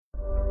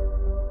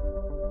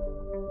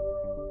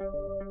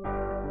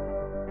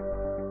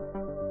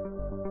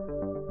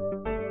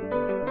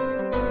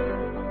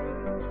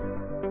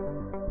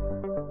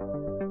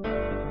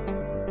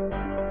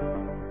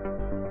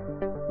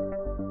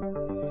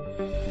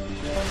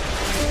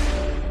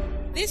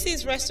This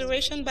is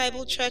Restoration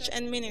Bible Church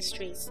and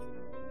Ministries.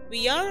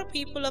 We are a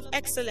people of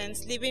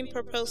excellence living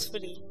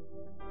purposefully.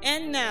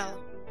 And now,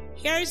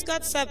 here is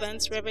God's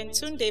servant, Reverend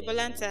Tunde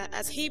Balanta,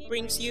 as he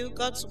brings you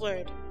God's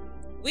Word.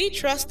 We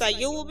trust that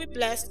you will be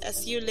blessed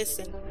as you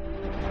listen.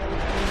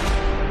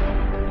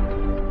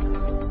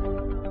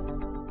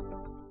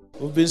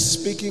 We've been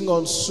speaking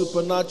on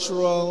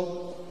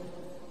supernatural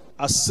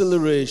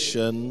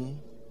acceleration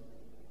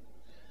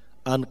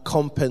and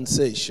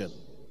compensation.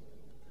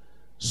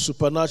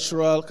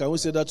 Supernatural, can we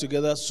say that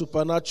together?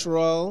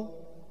 Supernatural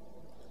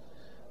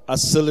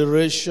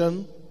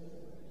acceleration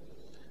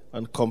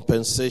and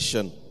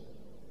compensation.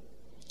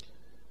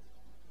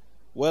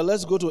 Well,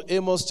 let's go to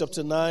Amos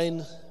chapter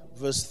 9,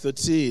 verse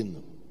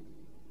 13.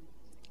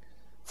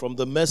 From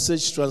the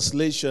Message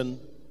translation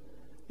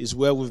is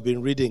where we've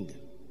been reading.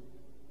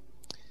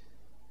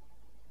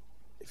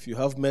 If you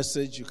have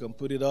Message, you can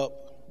put it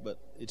up, but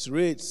it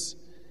reads,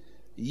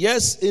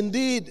 "Yes,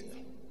 indeed,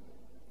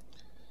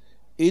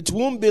 it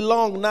won't be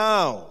long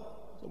now."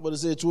 Somebody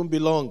say it won't be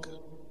long.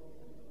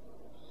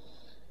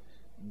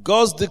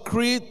 God's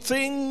decree,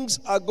 things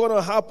are going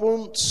to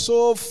happen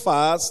so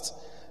fast,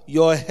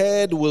 your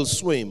head will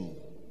swim.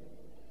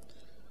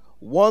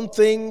 One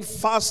thing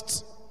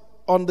fast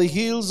on the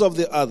heels of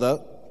the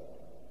other,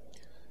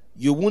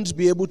 you won't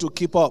be able to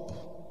keep up.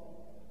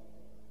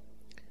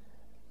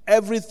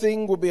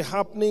 Everything will be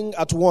happening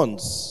at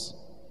once.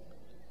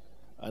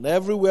 And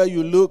everywhere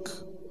you look,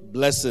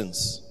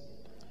 blessings.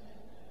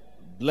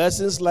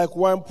 Blessings like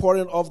wine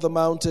pouring off the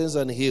mountains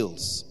and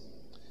hills.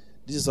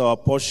 This is our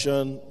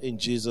portion in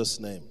Jesus'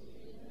 name.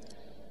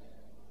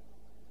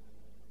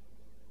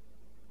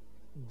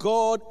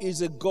 God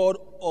is a God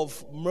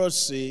of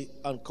mercy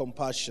and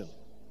compassion.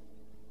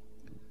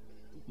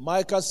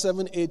 Micah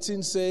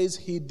 7:18 says,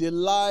 He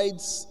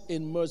delights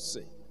in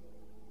mercy.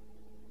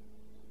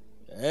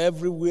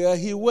 Everywhere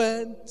He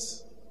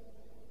went,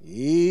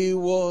 He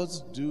was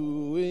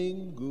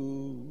doing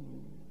good.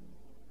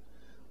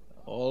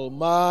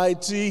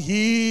 Almighty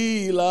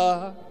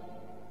healer,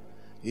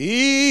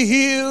 He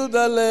healed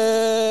the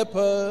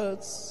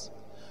lepers.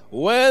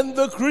 When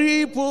the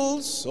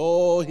cripples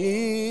saw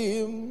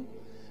Him,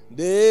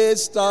 they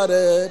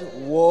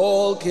started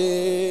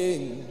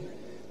walking.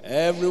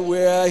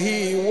 Everywhere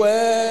He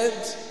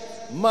went,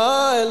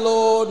 my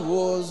Lord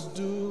was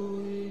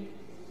doing.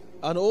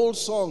 An old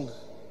song,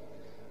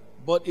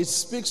 but it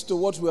speaks to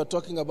what we are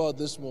talking about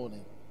this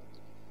morning.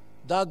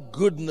 That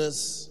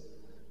goodness,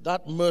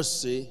 that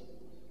mercy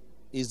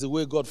is the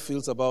way God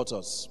feels about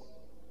us.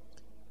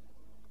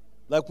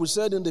 Like we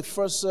said in the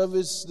first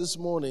service this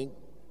morning,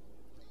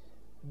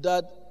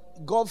 that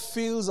God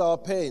feels our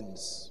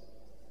pains.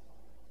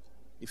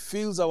 He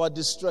feels our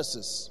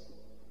distresses.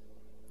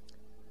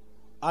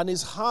 And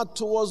His heart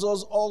towards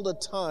us all the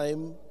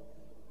time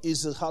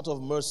is a heart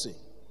of mercy.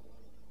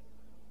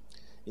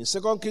 In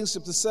 2 Kings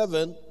chapter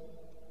 7,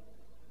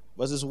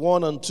 verses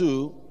 1 and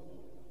 2,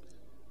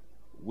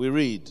 we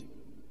read,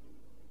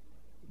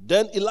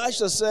 Then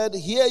Elisha said,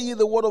 Hear ye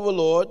the word of the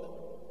Lord.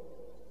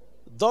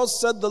 Thus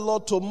said the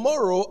Lord,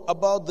 Tomorrow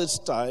about this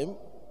time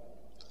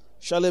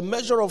shall a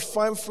measure of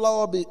fine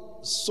flour be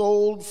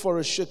sold for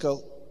a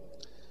shekel,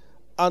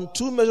 and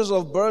 2 measures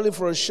of barley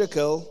for a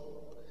shekel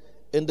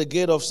in the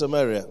gate of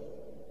Samaria.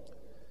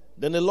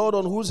 Then the Lord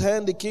on whose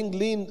hand the king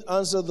leaned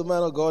answered the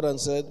man of God and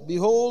said,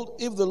 Behold,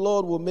 if the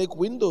Lord will make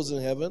windows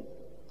in heaven,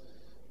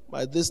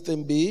 might this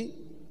thing be?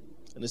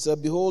 And he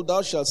said, Behold,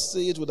 thou shalt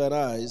see it with thine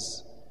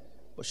eyes,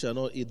 but shalt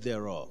not eat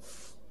thereof.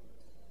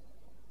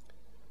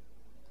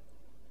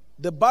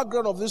 The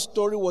background of this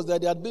story was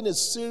that there had been a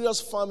serious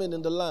famine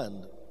in the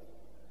land,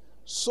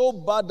 so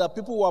bad that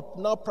people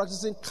were now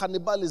practicing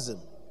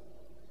cannibalism.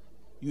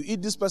 You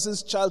eat this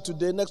person's child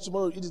today, next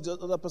tomorrow you eat the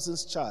other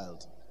person's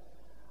child.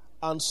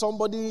 And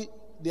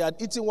they had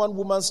eaten one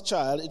woman's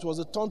child, it was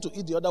a turn to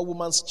eat the other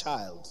woman's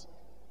child.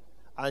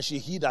 And she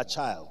hid her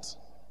child.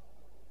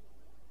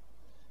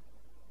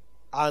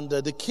 And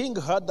the king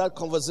heard that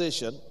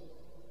conversation.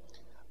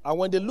 And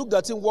when they looked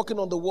at him walking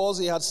on the walls,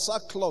 he had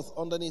sackcloth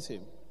underneath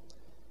him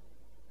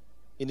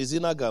in his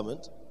inner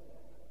garment.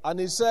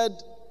 And he said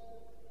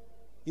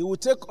he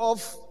would take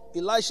off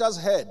Elisha's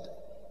head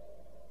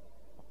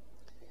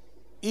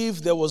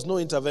if there was no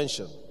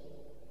intervention.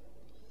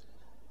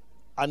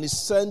 And he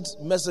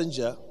sent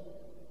messenger,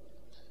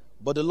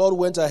 but the Lord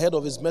went ahead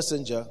of his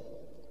messenger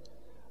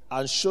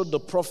and showed the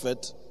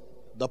prophet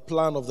the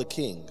plan of the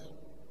king.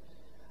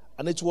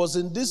 And it was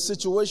in this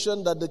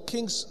situation that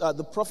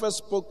the prophet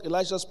spoke,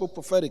 Elisha spoke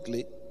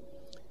prophetically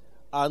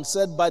and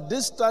said, By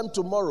this time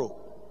tomorrow,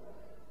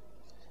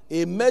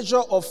 a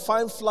measure of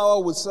fine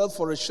flour will sell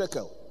for a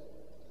shekel,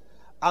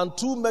 and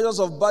 2 measures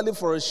of barley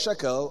for a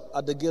shekel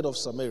at the gate of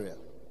Samaria.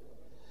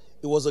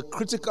 It was a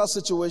critical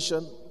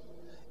situation.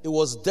 It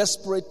was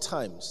desperate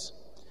times.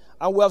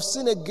 And we have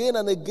seen again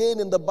and again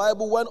in the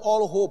Bible when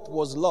all hope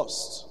was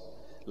lost,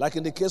 like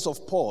in the case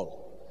of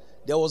Paul,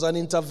 there was an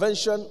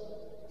intervention.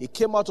 He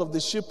came out of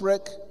the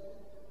shipwreck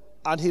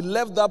and he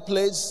left that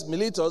place,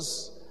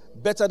 Miletus,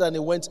 better than he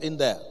went in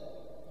there.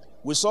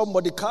 We saw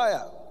Mordecai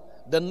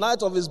the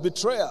night of his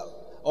betrayal,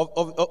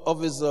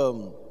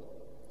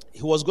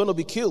 he was going to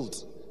be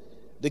killed.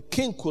 The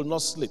king could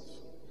not sleep.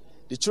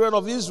 The children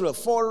of Israel,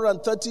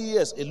 430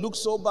 years, it looked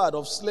so bad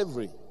of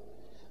slavery.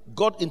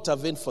 God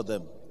intervened for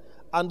them.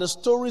 And the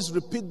stories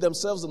repeat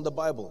themselves in the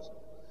Bible.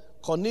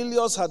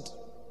 Cornelius had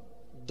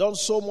done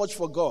so much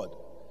for God.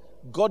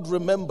 God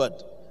remembered,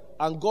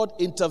 and God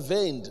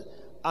intervened,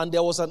 and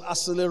there was an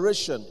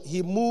acceleration.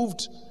 He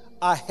moved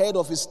ahead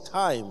of his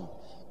time.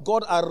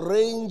 God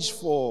arranged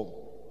for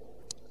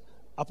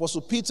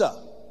Apostle Peter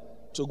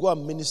to go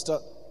and minister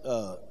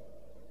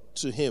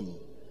to him.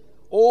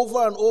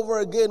 Over and over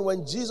again,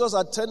 when Jesus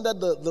attended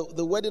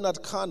the wedding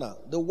at Cana,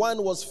 the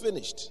wine was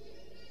finished.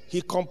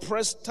 He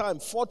compressed time.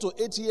 4 to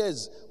 8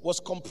 years was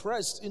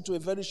compressed into a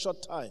very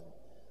short time,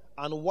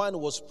 and wine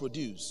was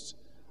produced.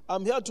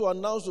 I'm here to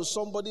announce to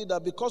somebody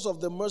that because of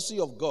the mercy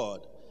of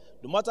God,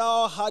 no matter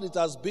how hard it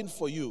has been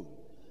for you,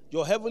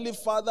 your Heavenly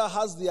Father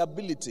has the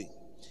ability,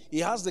 He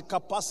has the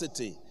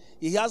capacity,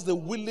 He has the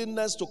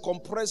willingness to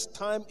compress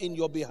time in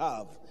your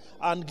behalf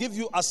and give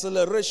you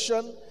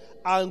acceleration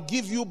and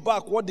give you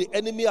back what the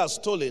enemy has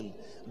stolen.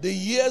 The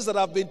years that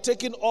have been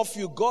taken off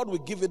you, God will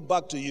give it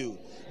back to you.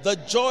 The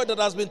joy that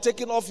has been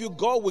taken off you,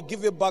 God will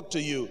give it back to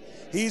you.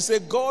 He is a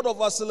God of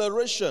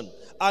acceleration.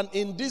 And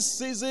in this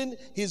season,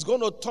 He's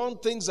going to turn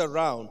things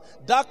around.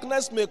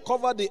 Darkness may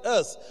cover the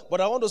earth, but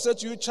I want to say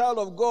to you, child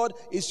of God,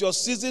 it's your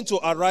season to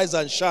arise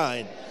and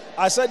shine.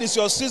 I said it's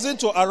your season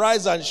to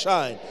arise and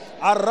shine.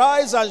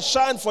 Arise and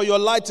shine, for your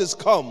light is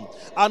come,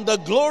 and the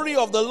glory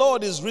of the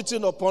Lord is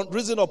risen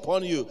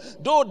upon you.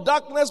 Though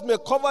darkness may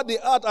cover the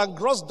earth and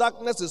gross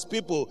darkness is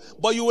people,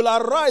 but you will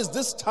arise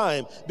this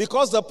time,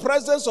 because the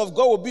presence of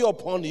God will be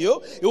upon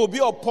you. It will be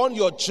upon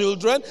your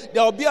children.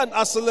 There will be an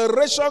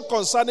acceleration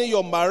concerning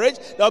your marriage.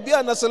 There will be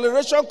an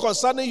acceleration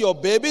concerning your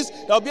babies.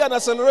 There will be an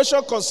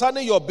acceleration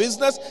concerning your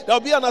business. There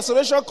will be an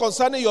acceleration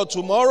concerning your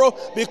tomorrow,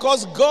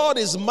 because God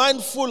is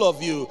mindful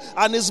of you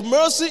and His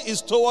mercy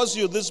is towards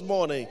you this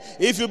morning.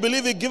 If you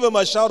believe it, give Him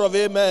a shout of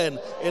amen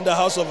in the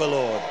house of the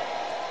Lord.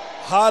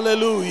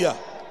 Hallelujah.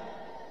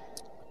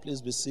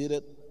 Please be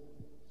seated.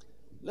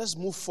 Let's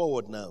move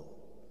forward now.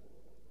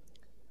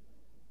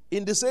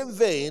 In the same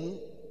vein,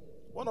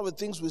 one of the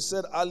things we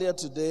said earlier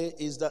today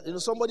is that,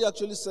 somebody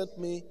actually sent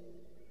me,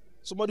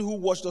 somebody who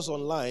watched us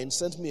online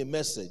sent me a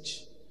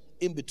message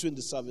in between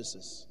the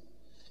services.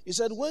 He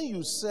said, when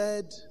you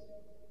said,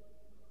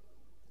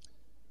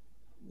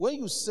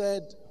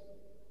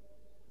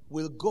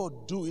 will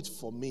God do it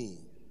for me?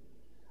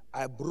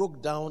 I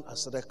broke down and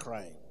started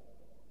crying.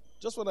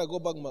 Just when I go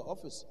back to my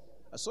office,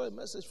 I saw a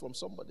message from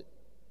somebody.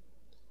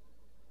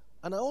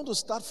 And I want to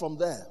start from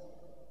there.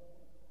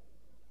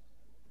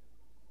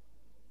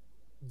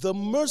 The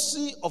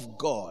mercy of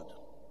God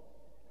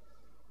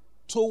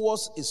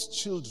towards His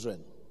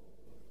children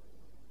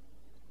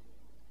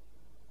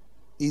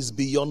is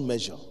beyond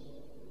measure.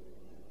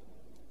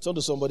 Turn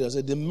to somebody and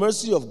say, the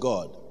mercy of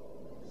God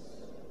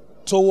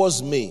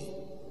towards me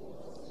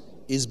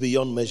is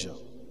beyond measure.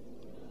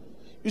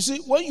 You see,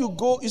 when you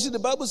go, the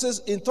Bible says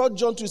in 3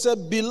 John 2, it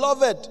said,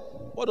 beloved.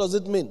 What does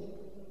it mean?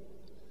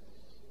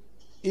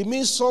 It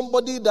means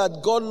somebody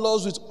that God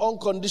loves with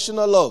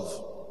unconditional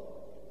love.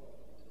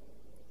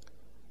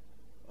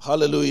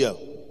 Hallelujah.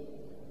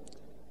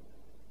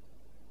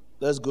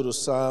 Let's go to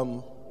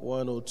Psalm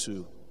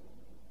 102.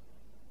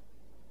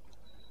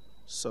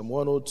 Psalm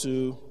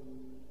 102.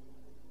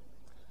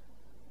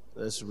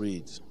 Let's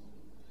read.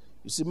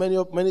 You see,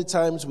 many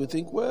times we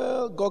think,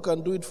 well, God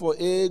can do it for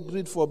A, do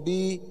it for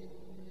B,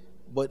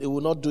 but He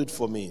will not do it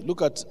for me.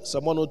 Look at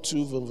Psalm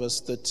 102 from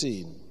verse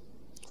 13,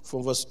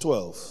 from verse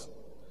 12.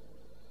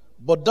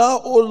 But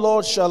thou, O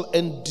Lord, shall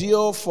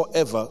endure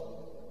forever,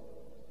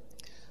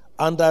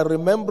 and thy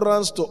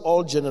remembrance to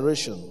all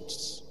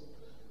generations.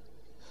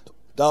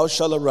 Thou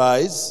shalt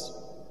arise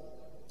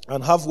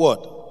and have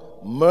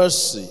what?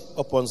 Mercy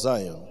upon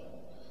Zion.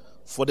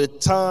 For the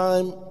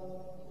time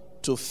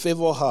to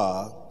favor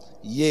her,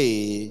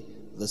 yea,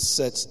 the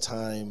set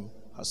time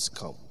has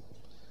come.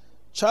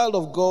 Child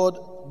of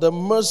God, the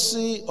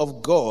mercy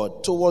of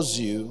God towards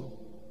you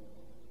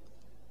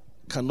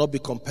cannot be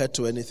compared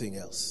to anything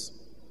else.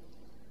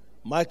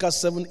 Micah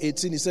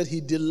 7:18, he said,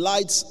 He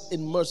delights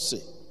in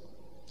mercy.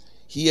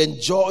 He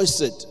enjoys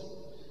it.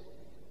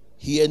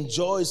 He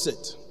enjoys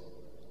it.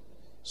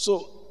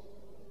 So,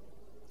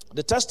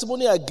 the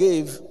testimony I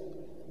gave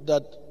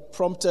that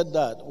prompted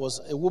that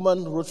was a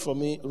woman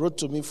wrote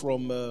to me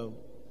from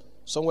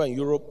somewhere in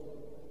Europe.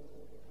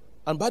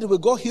 And by the way,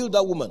 God healed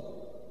that woman.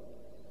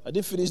 I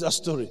didn't finish that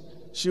story.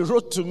 She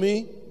wrote to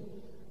me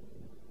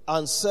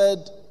and said,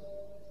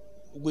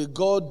 will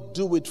God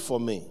do it for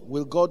me?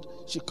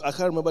 I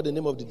can't remember the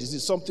name of the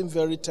disease, something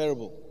very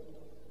terrible.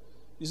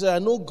 He said, I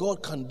know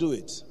God can do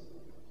it,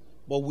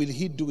 but will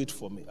He do it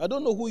for me? I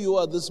don't know who you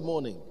are this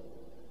morning,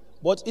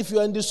 but if you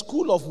are in the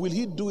school of will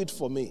He do it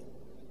for me,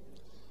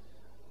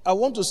 I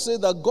want to say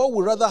that God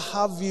would rather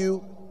have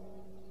you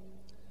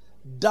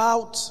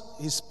doubt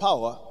His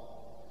power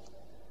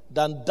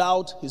than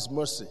doubt His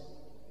mercy.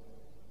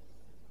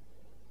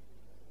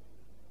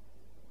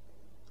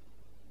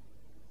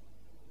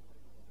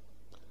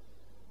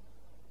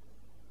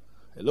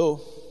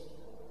 Hello?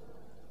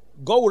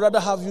 God would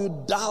rather have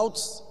you doubt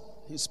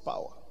his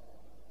power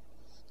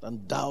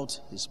than doubt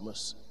his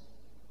mercy.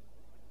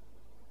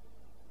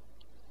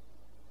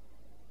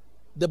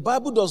 The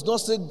Bible does not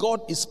say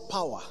God is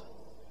power.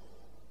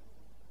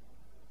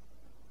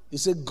 It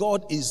says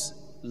God is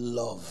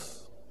love.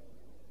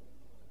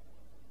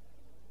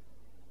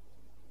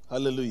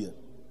 Hallelujah.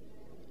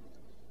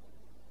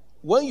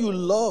 When you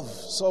love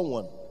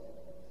someone,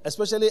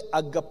 especially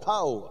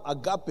agapao,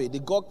 agape, the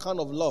God kind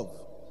of love,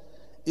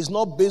 is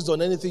not based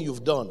on anything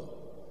you've done.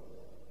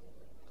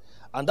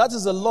 And that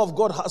is the love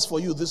God has for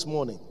you this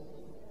morning.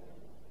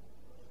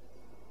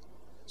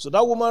 So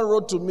that woman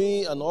wrote to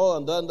me and all,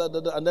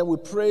 and then we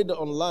prayed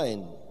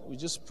online. We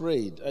just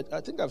prayed. I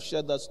think I've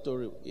shared that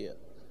story here.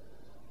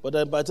 But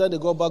then by the time they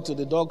go back to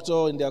the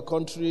doctor in their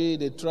country,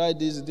 they tried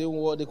this, it didn't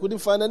work, they couldn't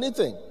find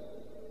anything.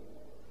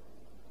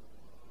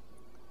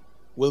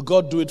 Will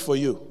God do it for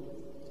you?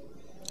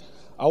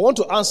 I want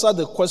to answer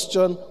the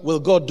question, will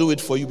God do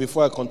it for you,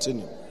 before I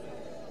continue.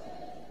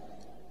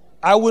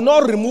 I will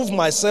not remove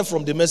myself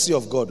from the mercy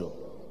of God. You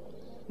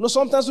know,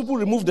 sometimes people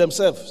remove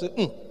themselves.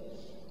 Say,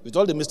 with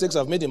all the mistakes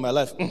I've made in my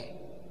life.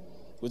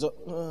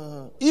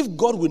 If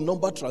God will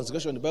number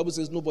transgression, the Bible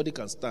says nobody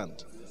can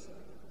stand.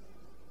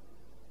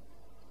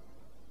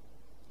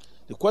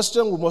 The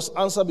question we must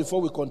answer before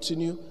we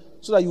continue,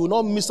 so that you will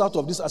not miss out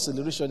of this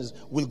acceleration, is,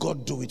 will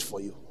God do it for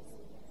you?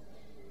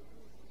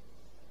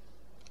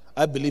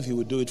 I believe he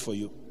will do it for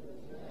you.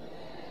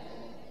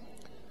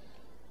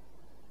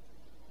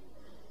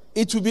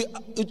 It will be,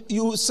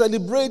 you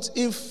celebrate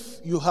if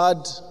you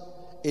had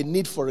a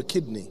need for a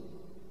kidney.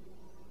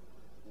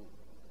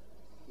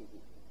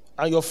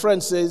 And your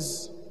friend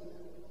says,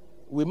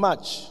 we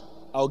match,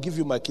 I'll give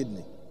you my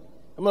kidney.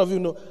 How many of you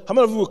know, how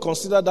many of you will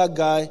consider that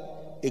guy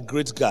a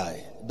great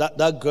guy?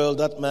 That girl,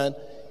 that man,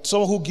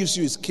 someone who gives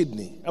you his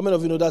kidney. How many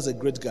of you know that's a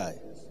great guy?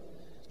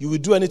 You will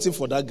do anything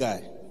for that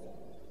guy.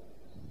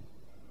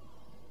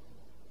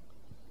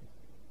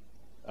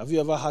 Have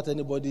you ever had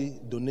anybody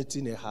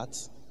donating a heart?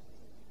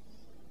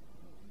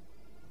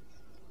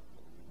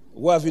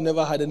 Why have you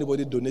never had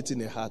anybody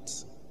donating a heart?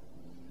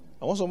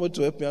 I want somebody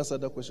to help me answer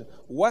that question.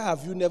 Why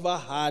have you never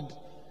heard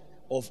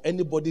of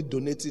anybody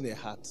donating a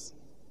heart?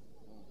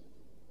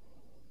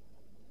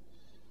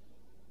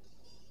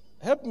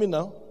 Help me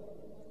now.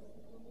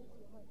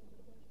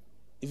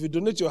 If you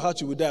donate your heart,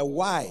 you will die.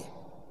 Why?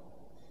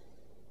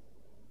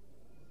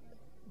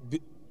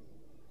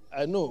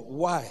 I know.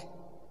 Why?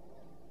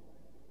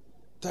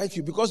 Thank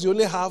you. Because you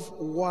only have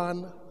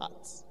one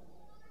heart.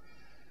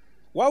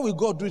 Why will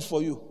God do it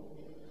for you?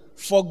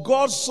 For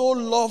God so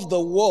loved the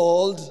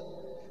world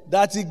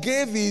that he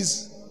gave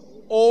his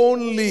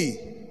only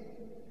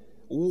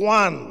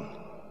one.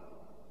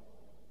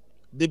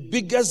 The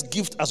biggest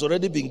gift has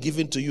already been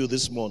given to you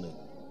this morning.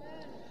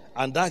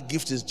 And that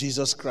gift is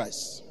Jesus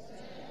Christ.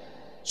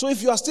 So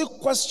if you are still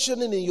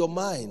questioning in your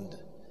mind,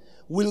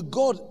 will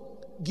God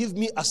give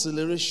me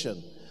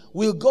acceleration?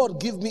 Will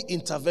God give me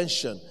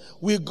intervention?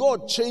 Will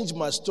God change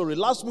my story?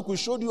 Last week we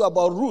showed you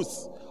about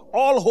Ruth.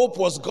 All hope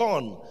was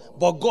gone,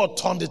 but God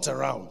turned it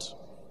around.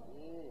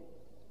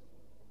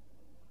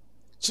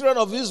 Children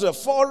of Israel,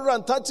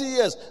 430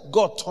 years,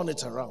 God turned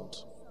it around.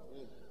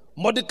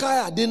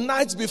 Mordecai, the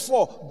night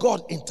before,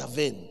 God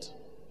intervened.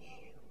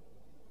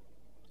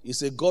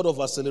 He's a God of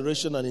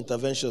acceleration and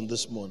intervention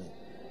this morning.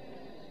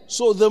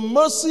 So the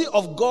mercy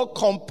of God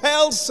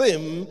compels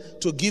him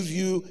to give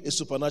you a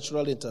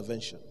supernatural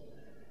intervention.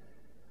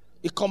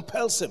 It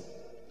compels him.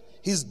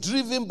 He's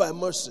driven by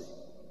mercy.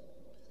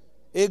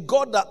 A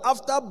God that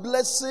after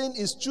blessing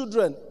his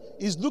children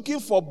is looking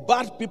for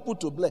bad people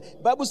to bless. The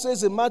Bible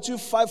says in Matthew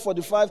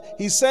 5:45,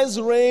 he sends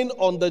rain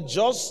on the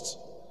just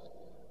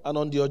and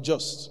on the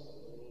unjust.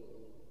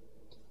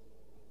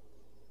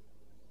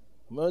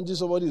 Imagine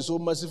somebody is so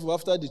merciful,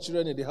 after the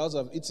children in the house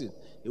have eaten,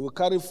 he will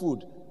carry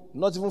food,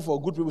 not even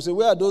for good people. Say,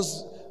 where are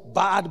those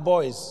bad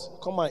boys?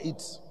 Come and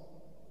eat.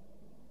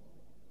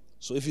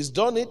 So if he's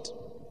done it,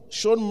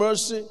 shown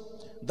mercy,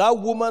 that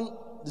woman,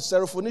 the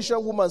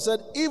Syrophoenician woman, said,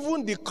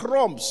 even the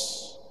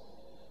crumbs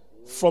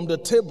from the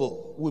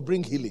table will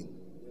bring healing.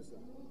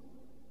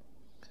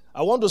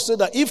 I want to say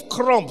that if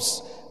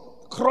crumbs,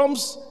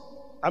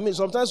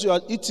 sometimes you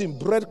are eating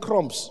bread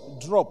crumbs,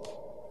 drop.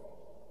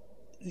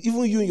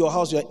 Even you in your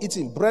house, you are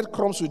eating bread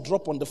crumbs will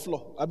drop on the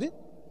floor. Abi?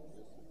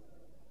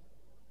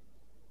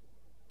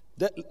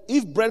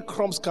 If bread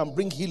crumbs can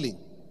bring healing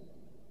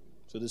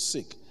to the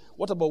sick,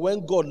 what about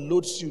when God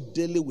loads you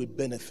daily with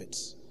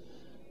benefits?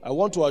 I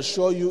want to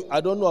assure you,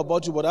 I don't know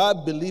about you, but I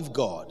believe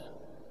God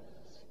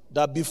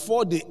that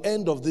before the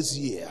end of this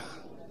year,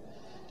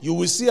 you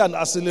will see an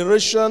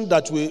acceleration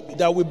that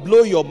will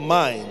blow your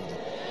mind.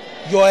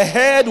 Your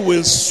head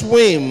will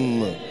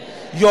swim.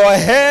 Your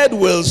head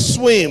will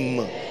swim.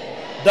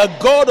 The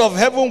God of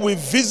heaven will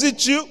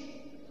visit you.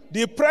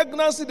 The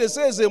pregnancy, they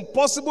say, is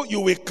impossible. You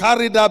will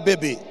carry that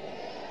baby.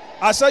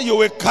 I said you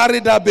will carry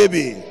that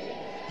baby.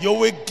 You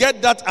will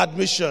get that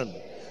admission.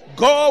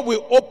 God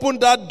will open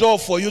that door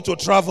for you to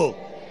travel.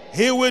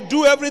 He will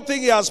do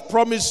everything he has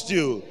promised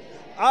you.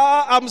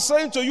 I'm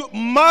saying to you,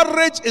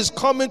 marriage is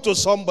coming to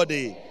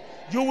somebody.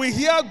 You will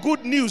hear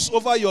good news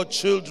over your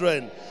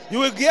children. You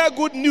will hear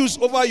good news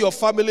over your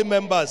family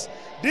members.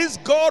 This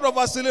God of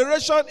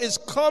acceleration is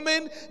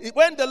coming.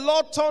 When the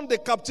Lord turned the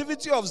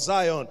captivity of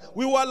Zion,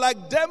 we were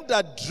like them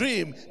that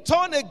dream.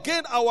 Turn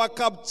again our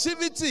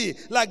captivity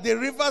like the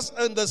rivers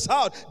in the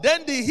south.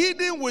 Then the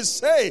heathen will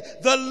say,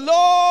 the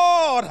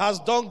Lord has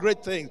done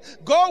great things.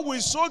 God will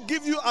so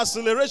give you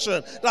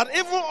acceleration that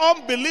even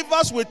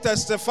unbelievers will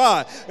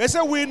testify. They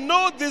say, we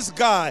know this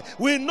guy.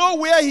 We know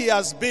where he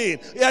has been.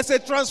 He has a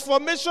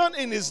transformation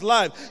in his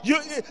life.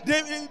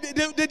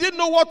 They didn't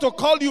know what to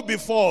call you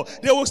before.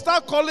 They will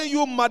start calling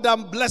you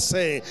Madam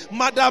Blessing,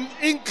 Madam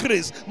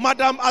Increase,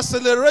 Madam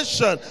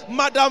Acceleration,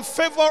 Madam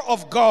Favor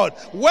of God.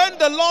 When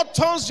the Lord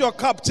turns your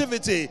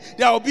captivity,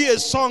 there will be a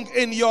song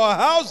in your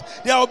house.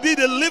 There will be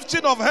the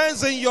lifting of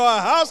hands in your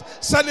house.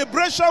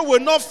 Celebration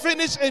will not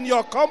finish in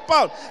your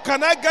compound.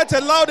 Can I get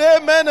a loud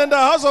amen in the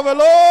house of the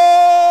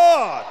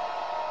Lord?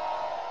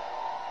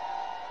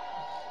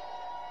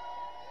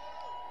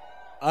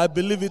 I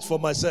believe it for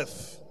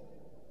myself.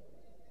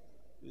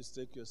 Please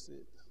take your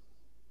seat.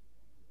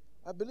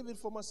 I believe it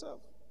for myself.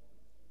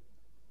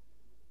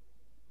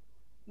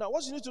 Now,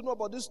 what you need to know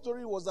about this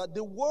story was that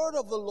the word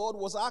of the Lord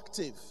was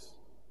active.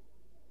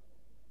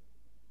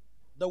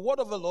 The word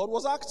of the Lord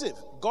was active.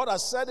 God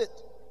has said it.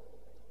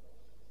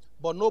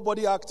 But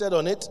nobody acted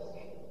on it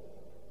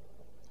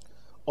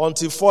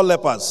until 4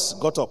 lepers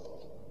got up.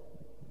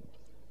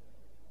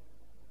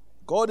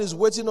 God is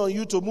waiting on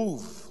you to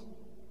move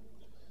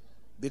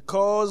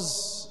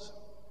because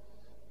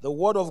the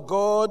word of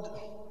God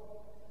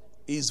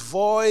is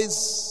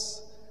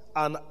voice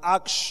and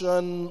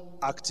action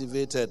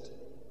activated.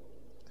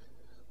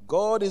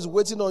 God is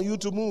waiting on you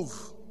to move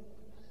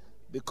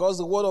because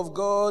the word of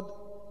God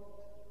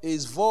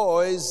is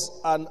voice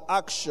and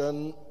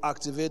action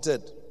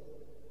activated.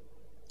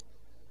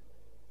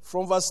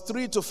 From verse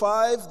 3 to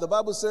 5, the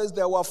Bible says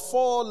there were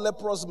 4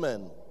 leprous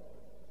men.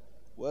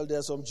 Well,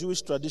 there's some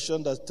Jewish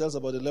tradition that tells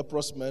about the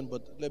leprous men,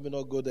 but let me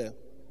not go there.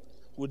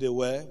 Who they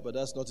were, but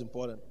that's not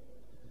important.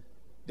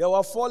 There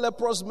were 4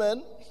 leprous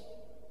men.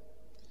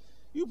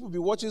 You will be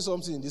watching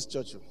something in this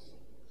church.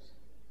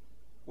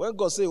 When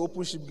God says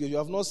open ship gate, you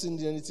have not seen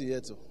anything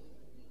yet.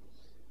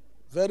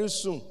 Very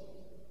soon,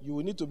 you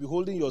will need to be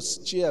holding your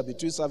chair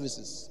between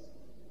services.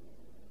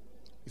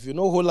 If you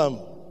know hold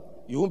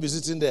you won't be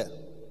sitting there.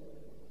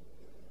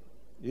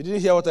 You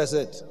didn't hear what I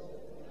said?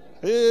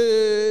 Hey!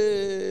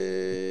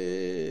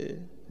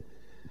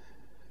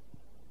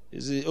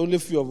 You see, only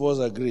few of us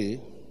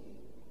agree.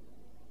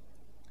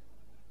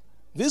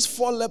 These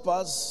 4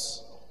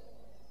 lepers,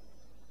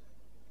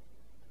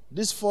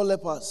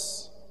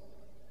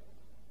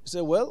 you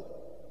say, well,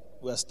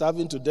 we are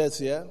starving to death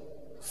here,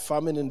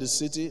 famine in the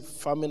city,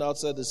 famine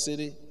outside the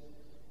city.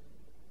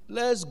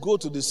 Let's go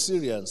to the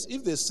Syrians.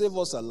 If they save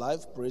us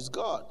alive, praise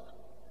God.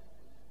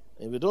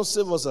 If they don't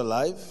save us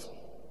alive,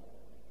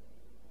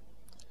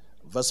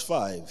 verse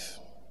 5,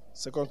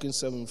 2 Kings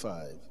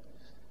 7:5.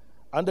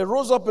 And they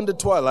rose up in the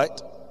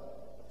twilight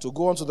to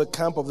go unto the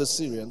camp of the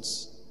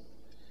Syrians.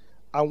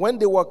 And when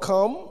they were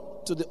come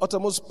to the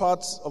uttermost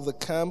parts of the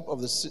camp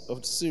of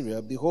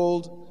Syria,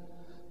 behold,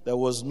 there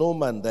was no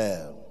man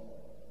there.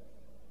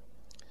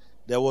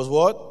 There was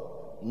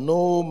what?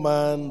 No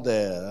man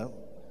there.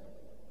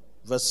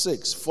 Verse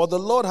 6. For the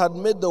Lord had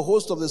made the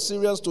host of the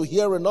Syrians to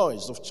hear a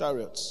noise of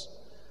chariots,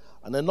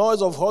 and a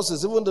noise of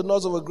horses, even the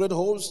noise of a great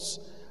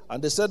host.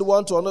 And they said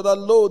one to another,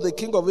 Lo, the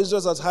king of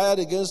Israel has hired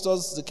against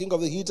us the king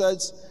of the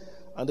Hittites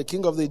and the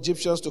king of the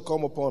Egyptians to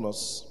come upon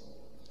us.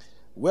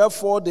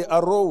 Wherefore they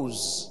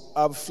arose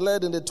and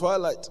fled in the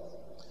twilight,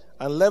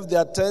 and left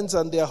their tents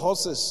and their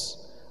horses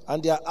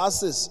and their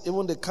asses,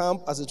 even the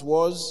camp as it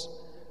was,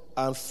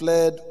 and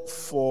fled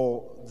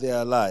for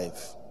their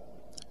life.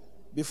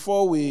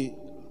 Before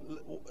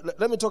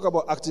let me talk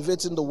about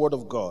activating the word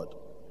of God.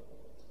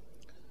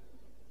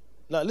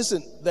 Now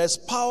listen, there's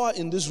power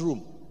in this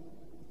room.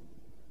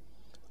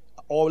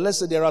 Or let's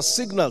say there are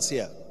signals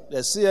here.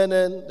 There's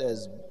CNN,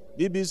 there's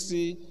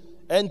BBC,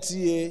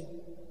 NTA.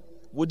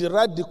 With the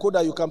right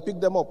decoder, you can pick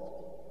them up.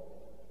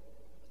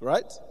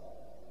 Right?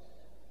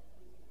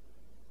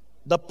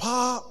 The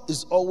power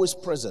is always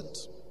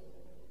present.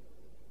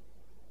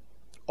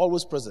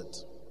 Always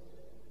present.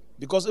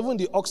 Because even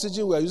the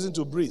oxygen we are using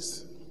to breathe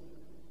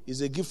is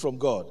a gift from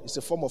God. It's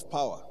a form of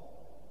power.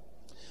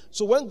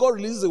 So when God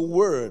releases a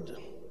word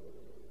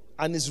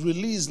and it's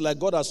released like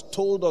God has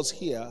told us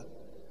here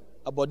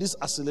about this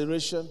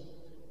acceleration,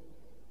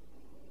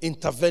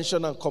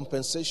 intervention and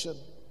compensation,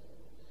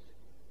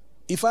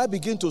 if I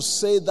begin to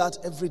say that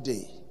every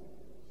day,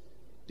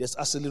 there's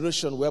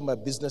acceleration where my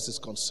business is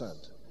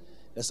concerned.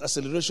 There's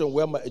acceleration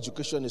where my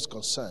education is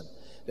concerned.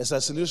 There's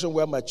acceleration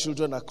where my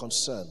children are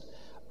concerned.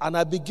 And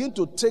I begin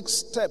to take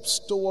steps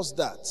towards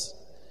that.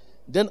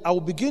 Then I will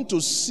begin to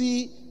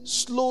see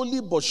slowly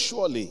but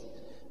surely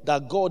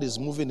that God is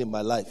moving in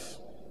my life.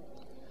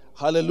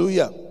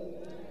 Hallelujah.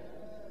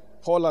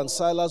 Paul and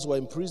Silas were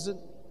in prison.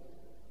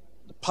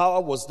 The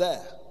power was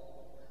there.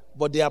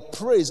 But their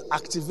praise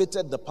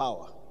activated the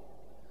power.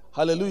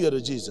 Hallelujah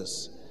to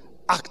Jesus.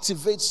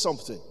 Activate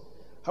something.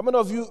 How many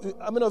of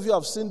you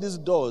have seen these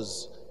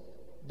doors?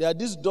 There are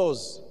these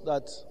doors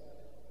that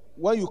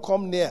when you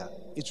come near,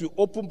 it will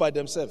open by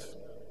themselves.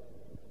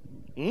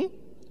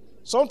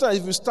 Sometimes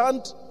if you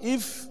stand,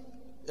 if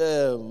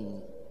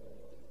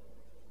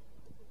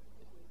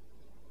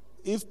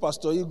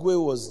Pastor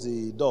Igwe was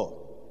the door,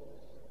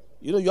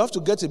 you have to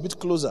get a bit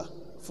closer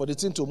for the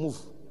thing to move.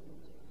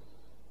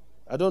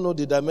 I don't know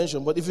the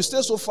dimension, but if you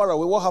stay so far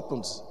away, what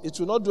happens? It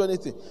will not do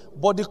anything.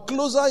 But the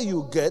closer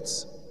you get,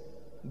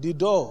 the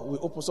door will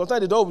open.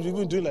 Sometimes the door will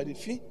be doing like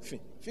this.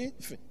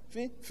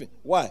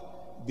 Why?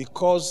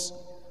 Because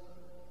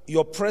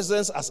your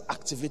presence has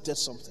activated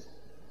something.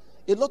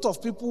 A lot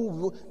of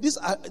people, this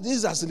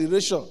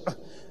acceleration,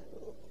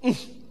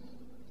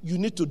 you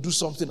need to do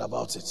something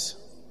about it.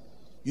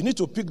 You need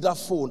to pick that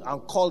phone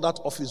and call that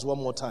office one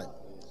more time.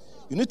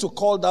 You need to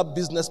call that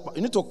business.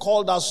 You need to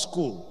call that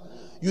school.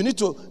 You need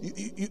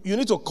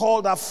to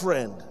call that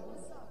friend.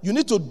 You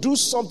need to do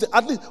something.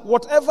 At least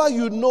whatever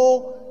you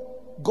know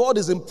God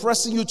is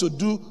impressing you to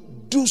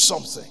do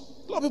something.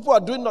 A lot of people are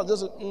doing that. They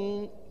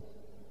say,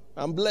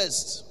 I'm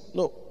blessed.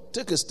 No,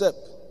 take a step.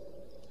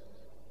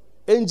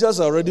 Angels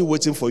are already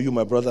waiting for you,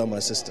 my brother and my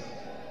sister.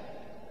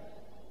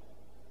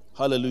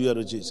 Hallelujah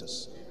to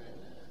Jesus.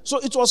 So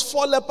it was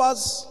 4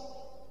 lepers.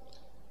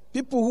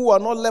 People who are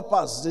not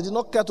lepers, they did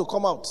not care to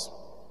come out.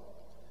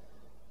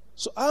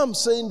 So I am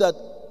saying that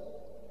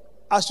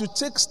as you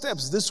take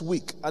steps this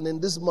week and in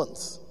this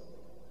month,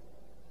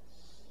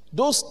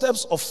 those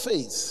steps of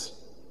faith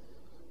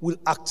will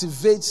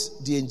activate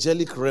the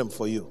angelic realm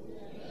for you.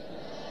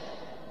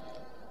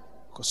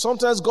 Because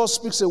sometimes God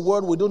speaks a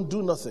word, we don't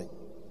do nothing.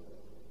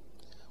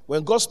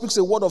 When God speaks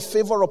a word of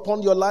favor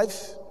upon your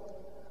life,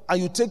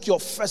 and you take your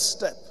first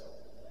step,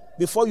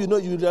 before you know,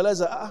 you realize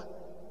that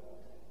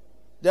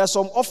there are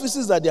some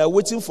offices that they are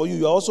waiting for you.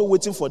 You are also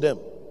waiting for them.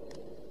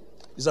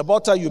 It's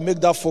about time you make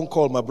that phone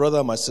call, my brother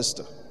and my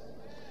sister.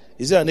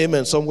 Is there an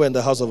amen somewhere in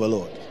the house of the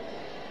Lord?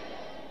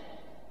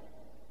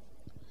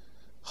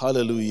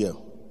 Hallelujah.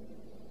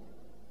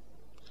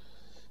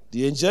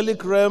 The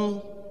angelic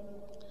realm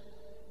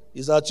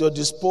is at your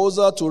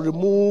disposal to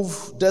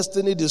remove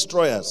destiny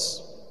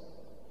destroyers.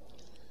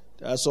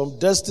 There are some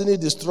destiny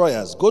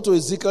destroyers. Go to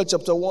Ezekiel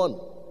chapter 1,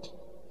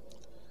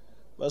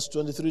 verse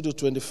 23 to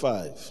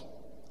 25.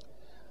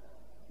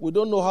 We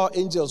don't know how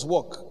angels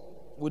work.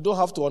 We don't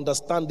have to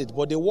understand it,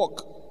 but they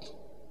work.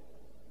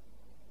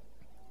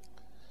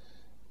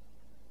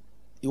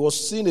 He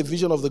was seeing a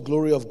vision of the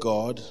glory of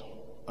God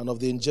and of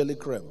the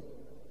angelic realm.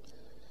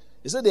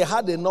 He said they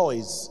had a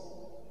noise.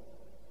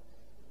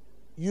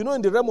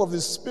 In the realm of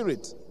his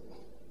spirit,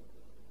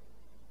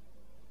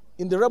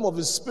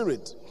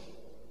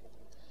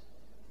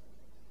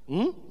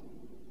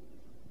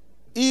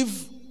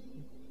 if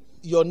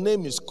your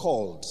name is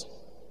called,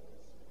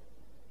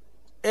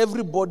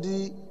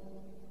 everybody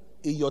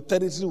in your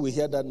territory will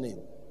hear that name.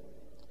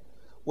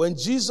 When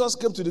Jesus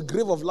came to the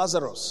grave of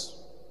Lazarus,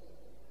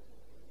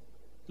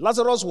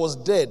 Lazarus was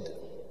dead,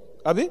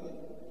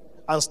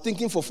 and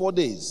stinking for 4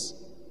 days.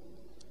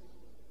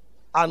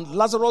 And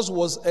Lazarus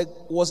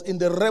was in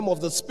the realm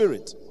of the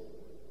spirit.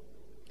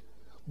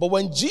 But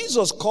when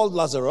Jesus called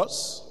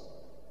Lazarus,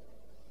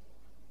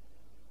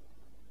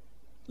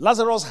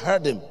 Lazarus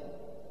heard him.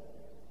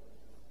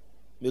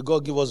 May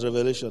God give us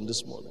revelation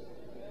this morning.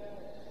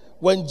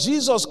 When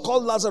Jesus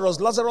called Lazarus,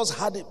 Lazarus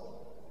heard him.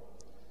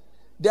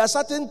 There are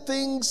certain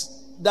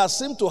things that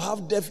seem to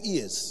have deaf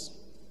ears.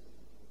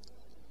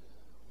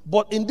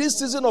 But in this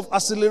season of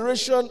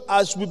acceleration,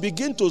 as we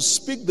begin to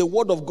speak the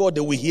word of God,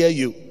 they will hear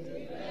you.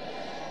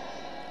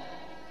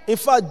 In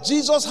fact,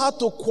 Jesus had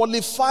to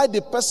qualify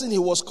the person he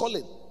was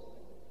calling.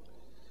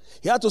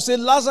 He had to say,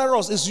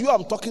 Lazarus, it's you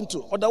I'm talking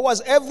to.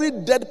 Otherwise, every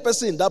dead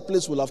person in that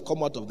place will have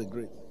come out of the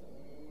grave.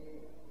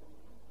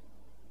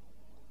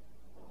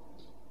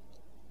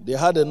 They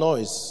had a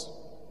noise.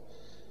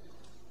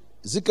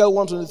 Ezekiel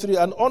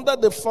 1:23, and under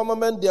the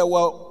firmament there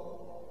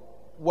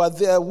were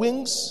their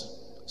wings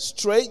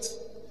straight,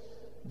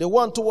 the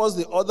one towards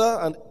the other,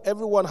 and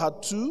everyone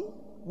had 2,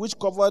 which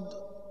covered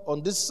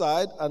on this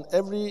side, and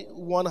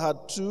everyone had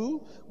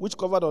 2, which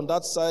covered on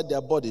that side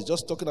their bodies.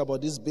 Just talking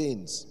about these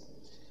beings.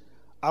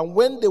 And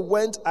when they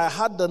went, I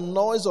heard the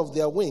noise of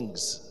their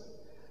wings,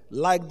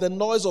 like the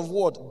noise of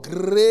what?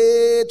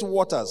 Great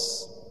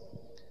waters,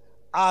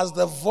 as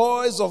the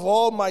voice of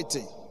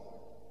Almighty,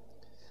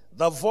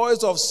 the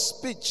voice of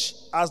speech,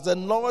 as the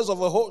noise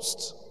of a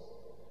host.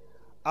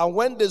 And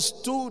when they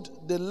stood,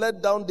 they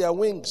let down their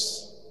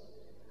wings,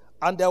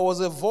 and there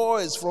was a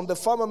voice from the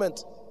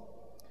firmament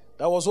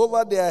that was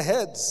over their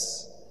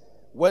heads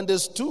when they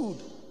stood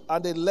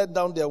and they let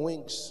down their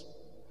wings.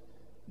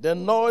 The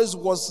noise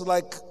was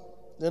like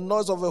the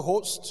noise of a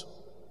host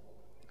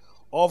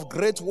of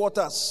great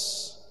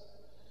waters.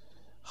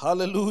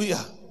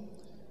 Hallelujah.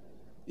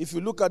 If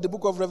you look at the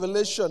book of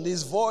Revelation,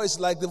 his voice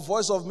like the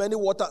voice of many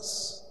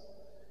waters.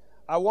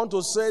 I want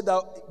to say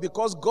that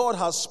because God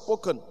has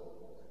spoken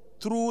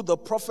through the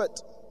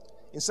prophet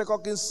in 2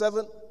 Kings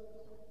 7,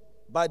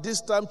 By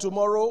this time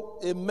tomorrow,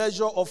 a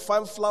measure of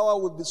fine flour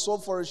will be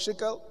sold for a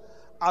shekel,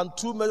 and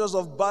 2 measures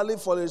of barley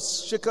for a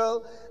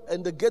shekel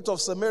in the gate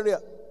of Samaria.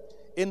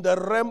 In the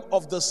realm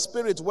of the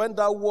spirit, when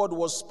that word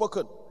was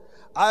spoken,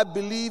 I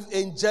believe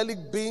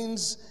angelic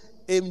beings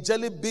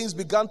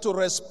began to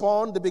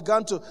respond. They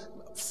began to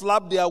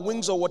flap their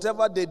wings or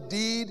whatever they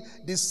did.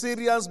 The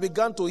Syrians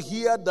began to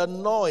hear the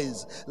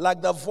noise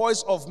like the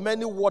voice of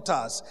many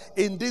waters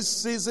in this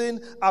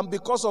season. And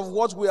because of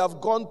what we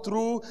have gone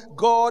through,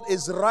 God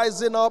is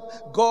rising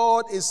up.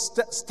 God is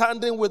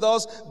standing with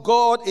us.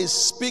 God is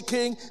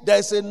speaking. There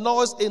is a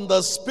noise in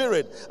the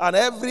spirit. And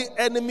every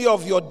enemy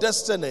of your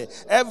destiny,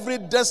 every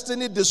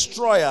destiny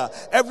destroyer,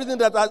 everything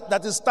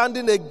that is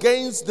standing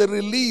against the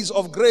release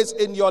of grace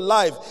in your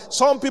life.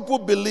 Some people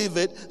believe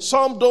it.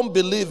 Some don't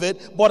believe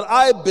it. But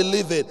I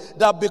believe it,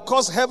 that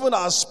because heaven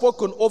has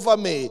spoken over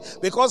me,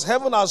 because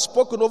heaven has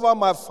spoken over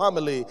my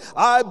family,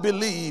 I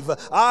believe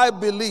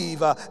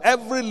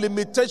every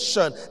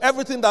limitation,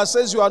 everything that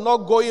says you are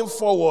not going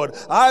forward,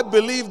 I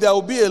believe there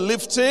will be a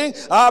lifting.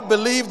 I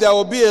believe there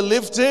will be a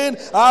lifting.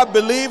 I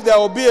believe there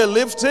will be a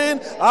lifting.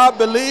 I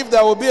believe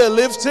there will be a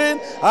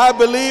lifting. I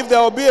believe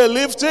there will be a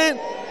lifting.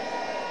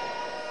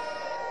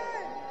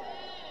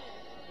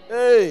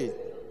 Hey,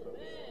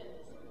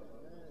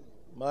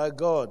 my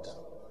God.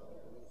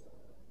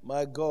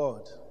 My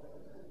God.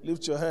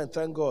 Lift your hand.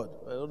 Thank God.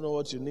 I don't know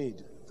what you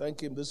need.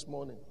 Thank Him this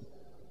morning.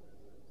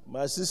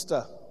 My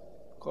sister,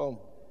 come.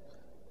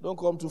 Don't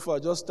come too far.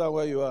 Just stand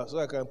where you are so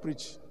I can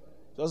preach.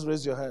 Just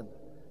raise your hand.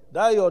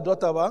 That your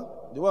daughter, ba?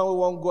 The one who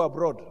won't go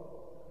abroad.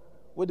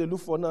 Where they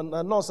look for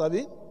a nurse,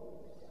 Abi?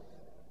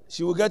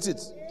 She will get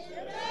it.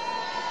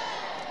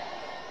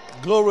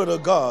 Glory to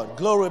God.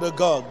 Glory to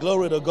God.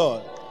 Glory to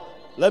God.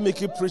 Let me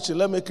keep preaching.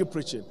 Let me keep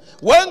preaching.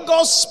 When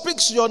God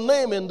speaks your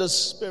name in the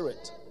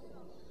spirit,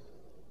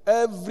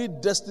 every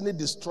destiny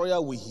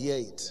destroyer will hear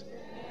it.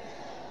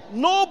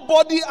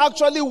 Nobody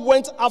actually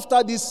went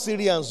after these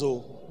Syrians,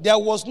 though. There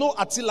was no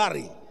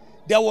artillery.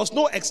 There was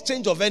no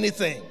exchange of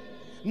anything.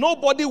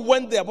 Nobody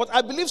went there. But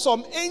I believe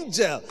some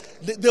angel,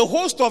 the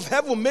host of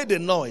heaven, made a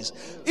noise.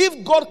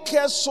 If God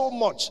cares so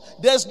much,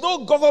 there's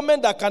no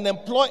government that can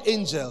employ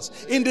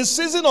angels. In the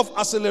season of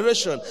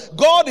acceleration,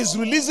 God is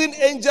releasing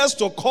angels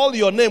to call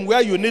your name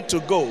where you need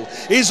to go.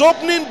 He's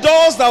opening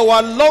doors that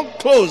were long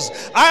closed.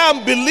 I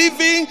am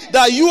believing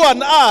that you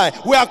and I,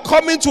 we are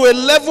coming to a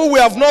level we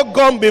have not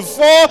gone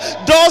before.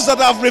 Doors that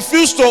have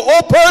refused to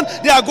open,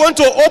 they are going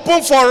to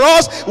open for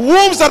us.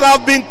 Wombs that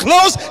have been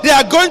closed, they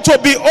are going to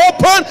be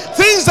open.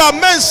 Things that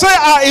men say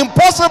are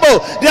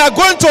impossible, they are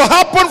going to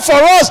happen for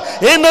us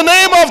in the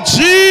name of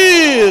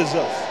Jesus.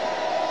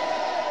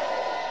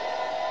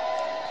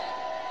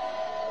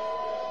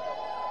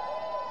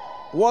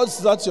 What's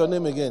that your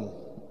name again?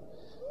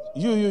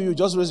 You,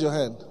 just raise your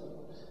hand.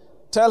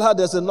 Tell her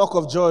there's a knock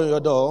of joy on your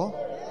door.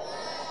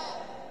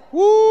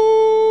 Woo!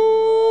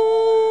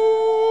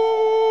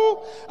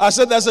 I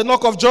said there's a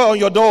knock of joy on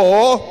your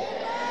door.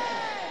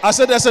 I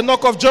said there's a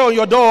knock of joy on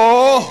your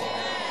door.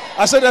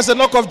 I said there's a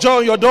knock of joy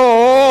on your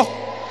door.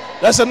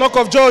 There's a knock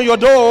of joy on your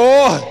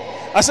door.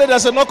 I said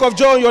there's a knock of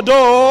joy on your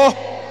door.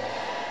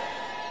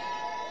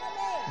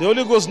 The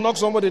Holy Ghost knock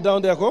somebody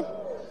down there, come.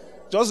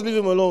 Just leave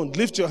him alone.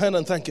 Lift your hand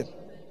and thank him.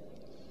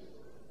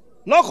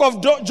 Knock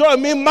of joy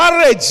means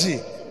marriage.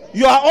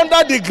 You are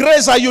under the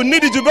grace and you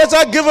need it. You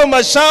better give him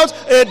a shout,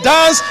 a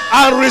dance,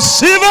 and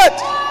receive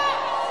it.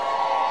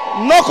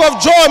 Knock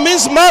of joy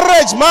means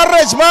marriage.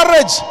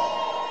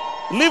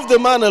 Leave the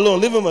man alone.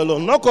 Leave him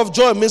alone. Knock of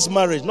joy means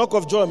marriage. Knock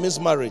of joy means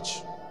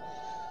marriage.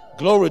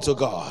 Glory to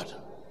God.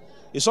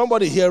 Is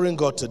somebody hearing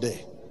God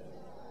today?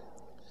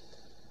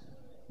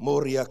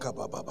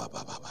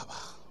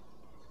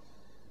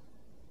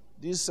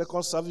 This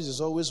second service is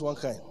always one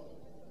kind.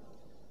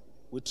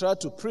 We try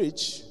to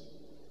preach.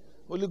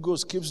 Holy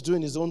Ghost keeps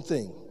doing his own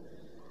thing.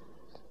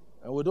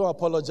 And we don't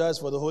apologize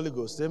for the Holy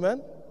Ghost.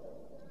 Amen?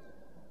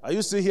 Are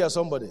you still here,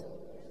 somebody?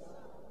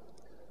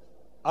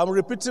 I'm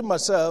repeating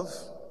myself.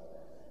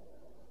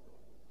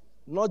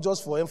 Not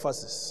just for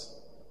emphasis,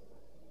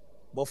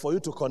 but for you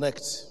to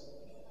connect.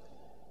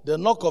 The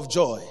knock of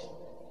joy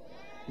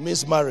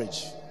means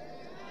marriage.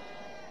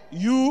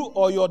 You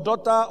or your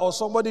daughter or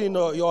somebody in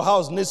your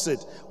house needs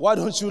it. Why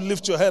don't you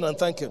lift your hand and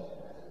thank him?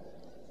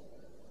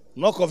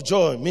 Knock of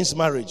joy means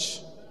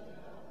marriage.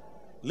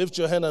 Lift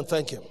your hand and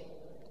thank him.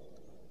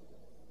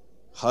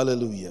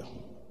 Hallelujah.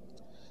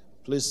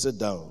 Please sit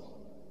down.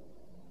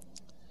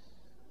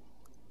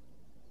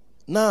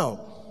 Now,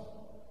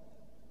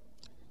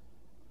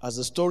 as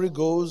the story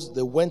goes,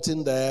 they went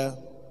in there,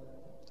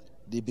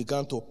 they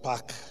began to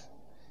pack.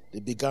 They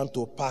began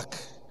to pack.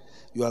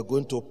 You are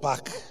going to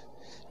pack.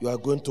 You are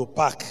going to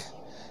pack.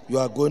 You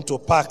are going to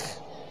pack.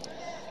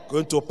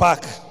 Going to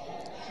pack.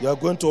 You are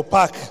going to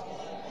pack.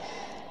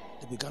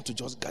 They began to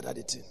just gather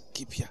the thing.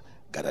 Keep here.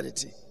 Gather the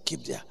thing.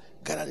 Keep there.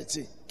 Gather the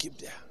thing. Keep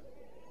there.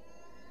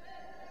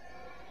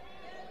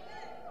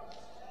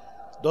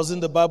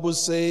 Doesn't the Bible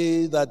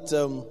say that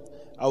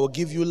I will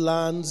give you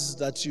lands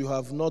that you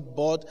have not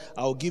bought.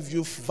 I will give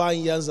you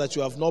vineyards that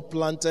you have not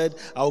planted.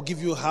 I will give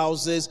you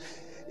houses.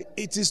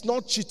 It is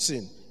not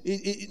cheating.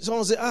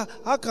 Someone say,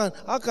 how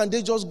can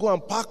they just go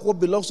and pack what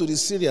belongs to the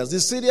Syrians? The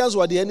Syrians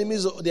were their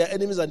enemies and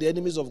the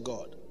enemies of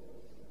God.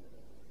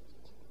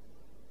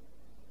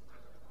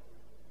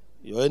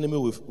 Your enemy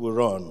will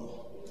run.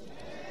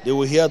 They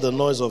will hear the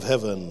noise of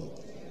heaven.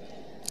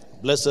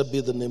 Blessed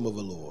be the name of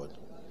the Lord.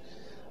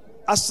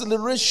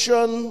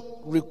 Acceleration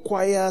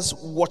requires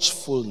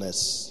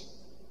watchfulness.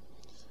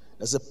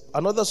 There's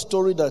another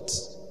story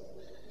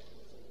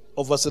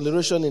of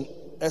acceleration in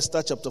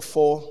Esther chapter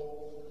 4,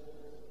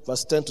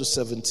 verse 10 to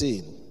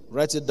 17.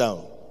 Write it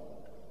down.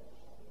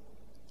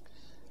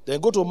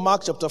 Then go to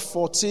Mark chapter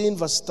 14,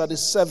 verse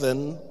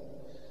 37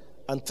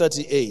 and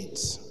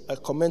 38. I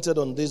commented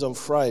on this on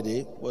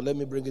Friday, but let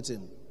me bring it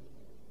in.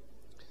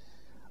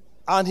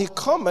 And he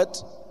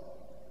cometh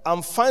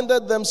and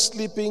findeth them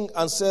sleeping,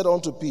 and said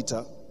unto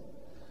Peter,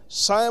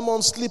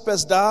 Simon,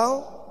 sleepest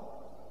thou?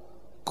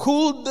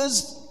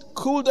 Couldest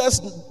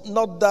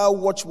not thou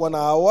watch 1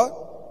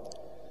 hour?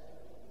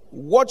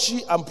 Watch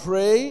ye and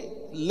pray,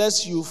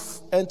 lest you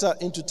enter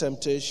into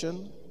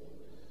temptation.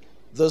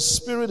 The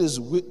spirit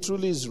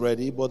truly is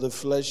ready, but the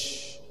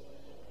flesh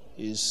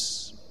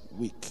is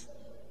weak.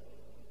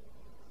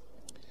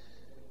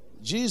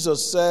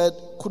 Jesus said,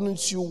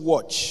 couldn't you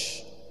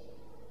watch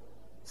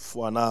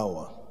for 1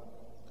 hour?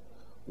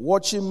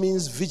 Watching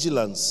means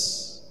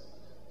vigilance,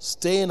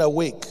 staying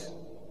awake,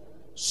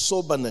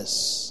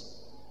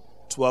 soberness,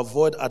 to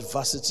avoid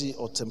adversity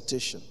or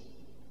temptation.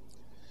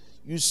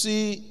 You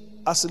see,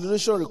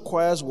 acceleration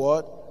requires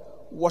what?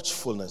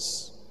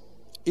 Watchfulness.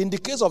 In the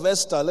case of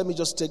Esther, let me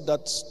just take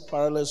that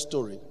parallel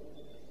story.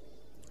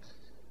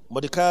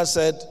 Mordecai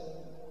said,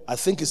 I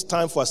think it's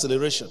time for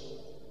acceleration.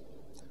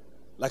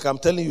 Like I'm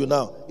telling you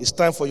now, it's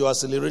time for your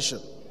acceleration.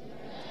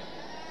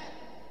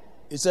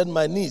 He said,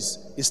 my niece,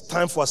 it's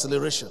time for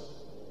acceleration.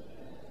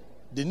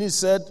 The niece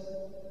said,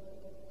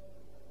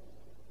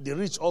 the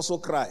rich also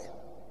cry.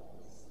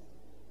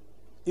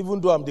 Even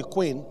though I'm the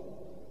queen,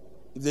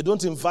 if they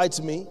don't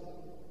invite me,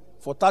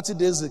 for 30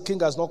 days the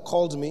king has not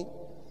called me,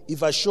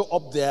 if I show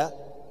up there,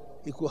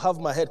 he could have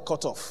my head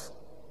cut off.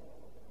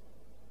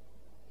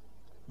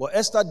 But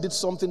Esther did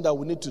something that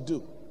we need to do.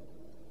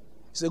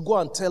 He said, go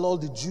and tell all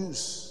the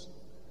Jews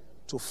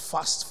to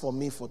fast for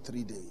me for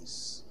 3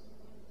 days.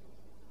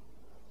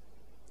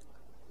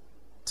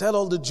 Tell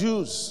all the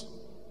Jews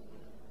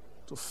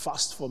to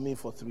fast for me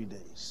for 3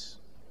 days.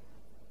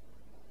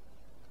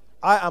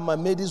 I and my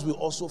maidens will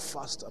also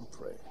fast and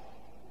pray.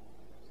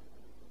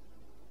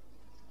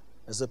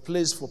 There's a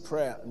place for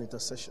prayer and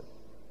intercession.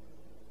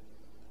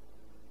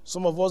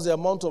 Some of us, the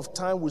amount of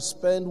time we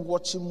spend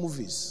watching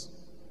movies,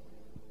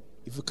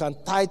 if we can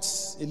tithe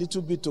a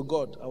little bit to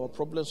God, our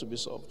problems will be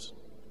solved.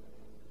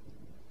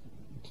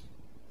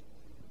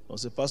 I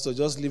say, Pastor,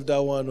 just leave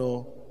that one.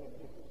 Oh,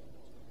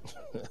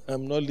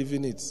 I'm not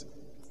leaving it.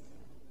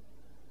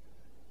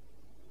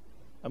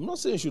 I'm not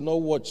saying you should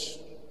not watch,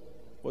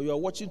 but you are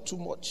watching too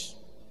much.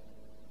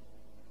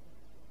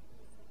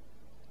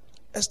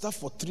 Esther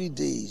for 3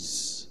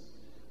 days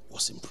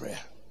was in prayer.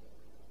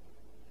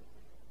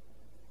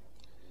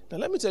 Now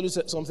let me tell you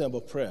something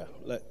about prayer.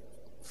 Like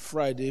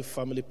Friday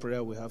family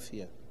prayer we have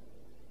here.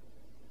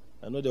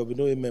 I know there will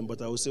be no amen,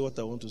 but I will say what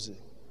I want to say.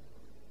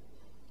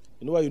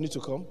 You know why you need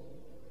to come?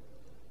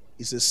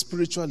 It's a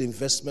spiritual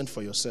investment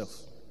for yourself.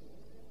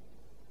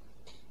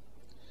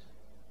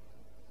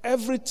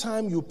 Every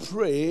time you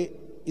pray,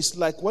 it's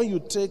like when you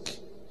take,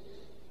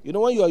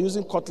 when you are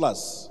using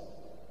cutlass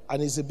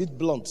and it's a bit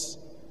blunt,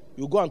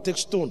 you go and take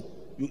stone.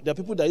 There are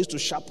people that used to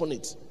sharpen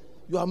it.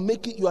 You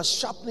are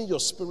sharpening your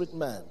spirit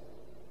man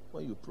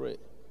when you pray.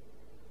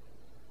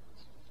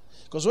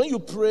 Because when you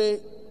pray,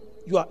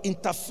 you are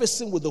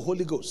interfacing with the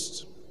Holy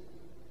Ghost.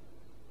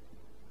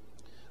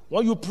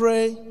 When you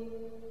pray,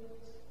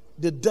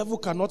 the devil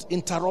cannot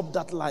interrupt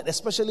that line,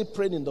 especially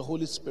praying in the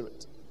Holy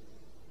Spirit.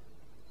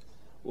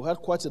 We had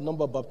quite a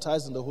number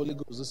baptized in the Holy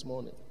Ghost this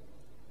morning,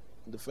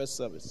 in the first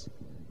service.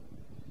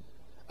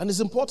 And it's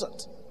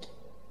important.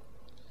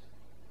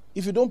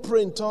 If you don't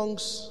pray in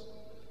tongues,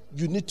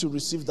 you need to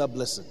receive that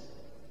blessing.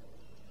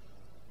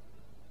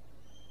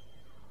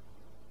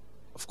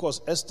 Of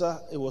course,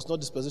 Esther, it was not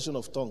disposition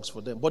of tongues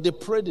for them, but they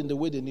prayed in the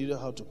way they needed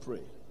how to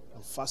pray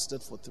and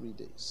fasted for 3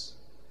 days.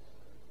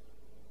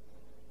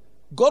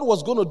 God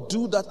was going to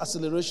do that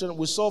acceleration.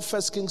 We saw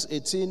 1 Kings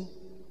 18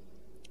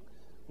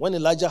 when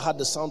Elijah had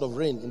the sound of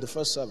rain in the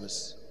first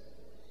service.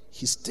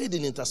 He stayed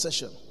in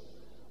intercession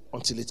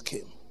until it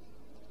came.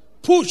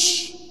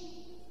 Push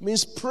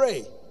means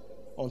pray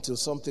until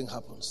something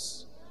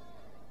happens.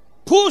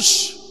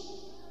 Push,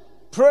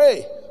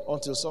 pray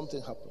until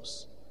something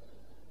happens.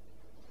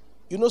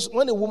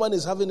 When a woman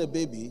is having a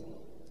baby,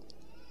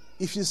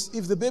 if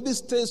the baby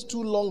stays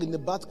too long in the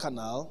birth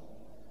canal,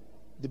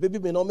 the baby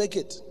may not make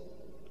it.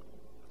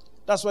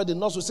 That's why the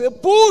nurse will say,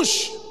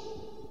 push.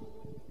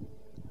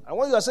 And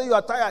when you are saying you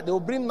are tired, they will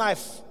bring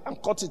knife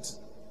and cut it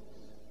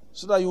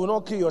so that you will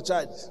not kill your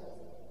child.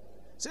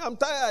 Say, I'm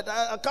tired.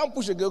 I can't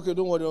push again. Okay,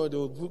 don't worry. They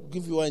will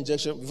give you one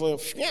injection before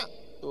they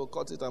will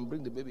cut it and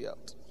bring the baby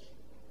out.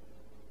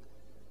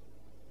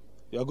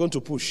 You are going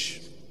to push.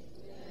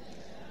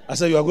 I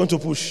say you are going to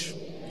push.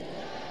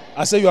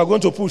 I say you are going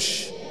to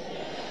push.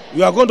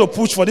 You are going to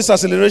push for this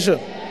acceleration.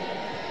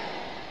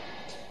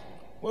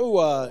 When we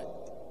were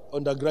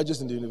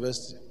undergraduates in the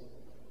university,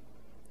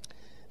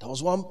 there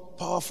was one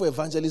powerful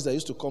evangelist that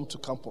used to come to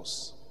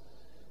campus.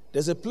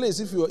 There's a place,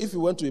 if you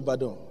went to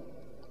Ibadan,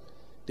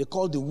 they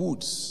call the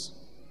Woods.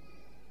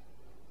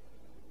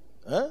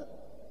 I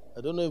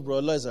don't know if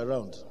Brother is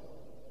around.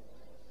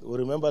 You will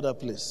remember that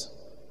place.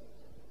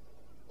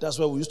 That's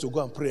where we used to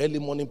go and pray, early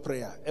morning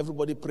prayer.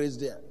 Everybody prays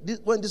there.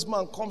 When this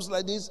man comes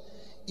like this,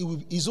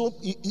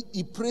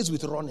 he prays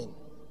with running.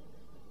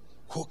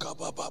 He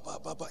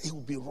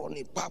will be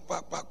running.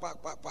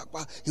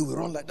 He will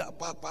run like that.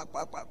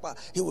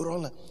 He will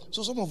run like.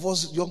 So some of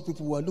us young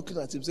people were looking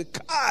at him and say,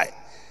 Kai,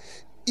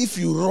 if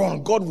you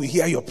run, God will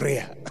hear your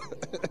prayer.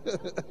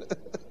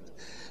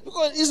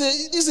 Because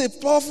he's a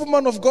powerful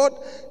man of God.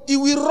 He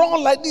will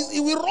run like this. He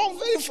will run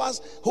very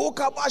fast.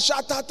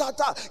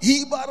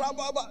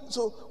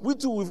 So we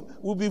too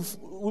will be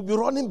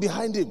running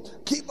behind him.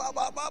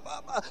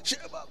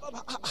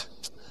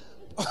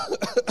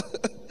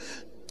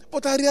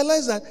 But I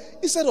realized that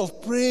instead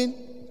of praying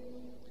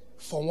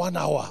for 1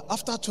 hour,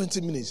 after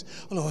 20 minutes,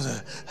 all of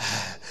us,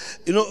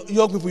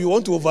 young people, you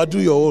want to overdo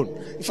your own.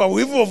 If I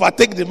will even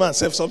overtake the man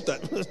self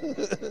sometimes.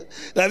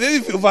 That maybe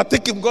if you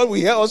overtake him, God will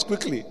hear us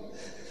quickly.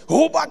 We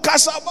will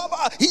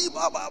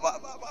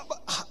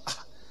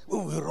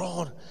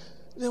run.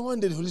 Then one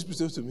day the Holy Spirit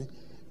said to me,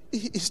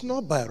 it's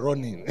not by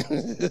running.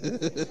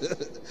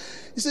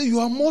 He said, you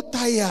are more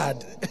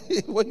tired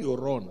when you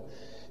run.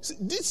 See,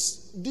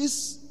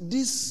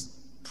 this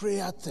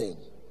prayer thing,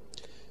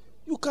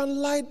 you can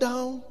lie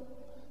down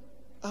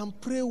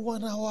and pray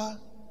 1 hour,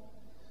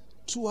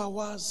 2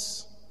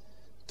 hours,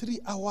 3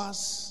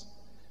 hours,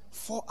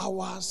 4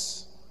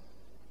 hours.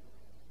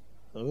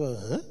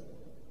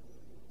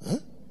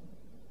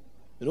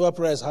 You know what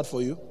prayer is hard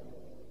for you?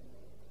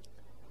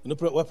 You know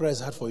what prayer is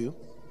hard for you?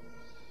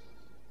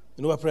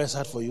 You know what prayer is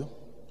hard for you?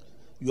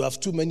 You have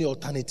too many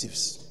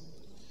alternatives.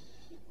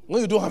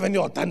 When you don't have any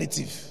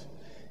alternative,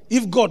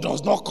 if God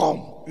does not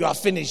come, you are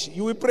finished.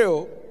 You will pray.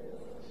 Oh.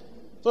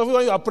 So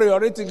when you are praying,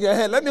 already thinking,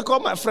 hey, let me call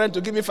my friend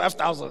to give me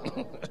 5,000.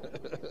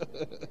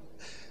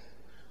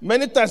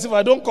 Many times, if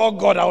I don't call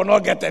God, I will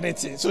not get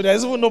anything. So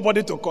there's even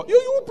nobody to call.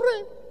 You will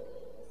pray.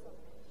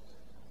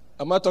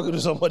 Am I talking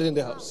to somebody in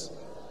the house?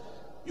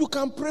 You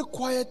can pray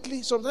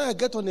quietly. Sometimes I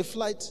get on a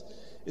flight.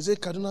 They say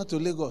Kaduna to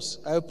Lagos.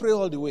 I pray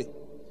all the way.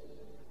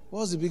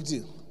 What's the big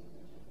deal?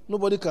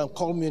 Nobody can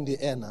call me in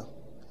the air now.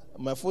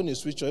 My phone is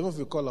switched off. Even if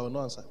you call, I will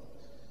not answer.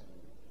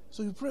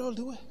 So you pray all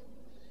the way.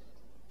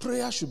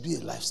 Prayer should be a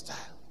lifestyle.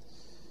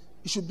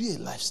 It should be a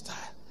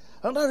lifestyle.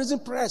 Another reason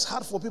prayer is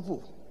hard for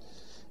people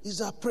is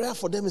that prayer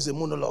for them is a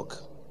monologue.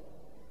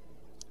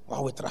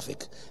 One way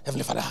traffic.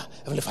 Heavenly Father,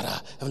 Heavenly Father,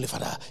 Heavenly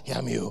Father,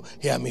 hear me,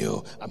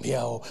 I'm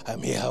here,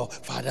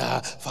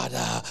 Father,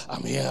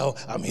 I'm here.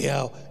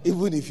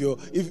 Even if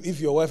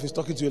your wife is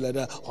talking to you like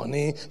that,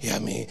 honey, hear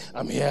me,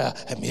 I'm here,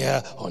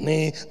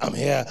 honey,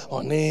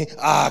 honey,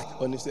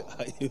 honey, say,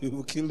 you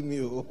will kill me.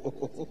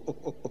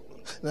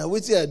 Now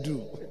what do I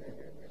do?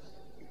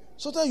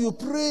 Sometimes you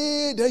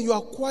pray, then you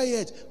are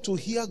quiet to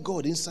hear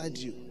God inside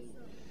you.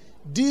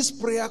 This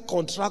prayer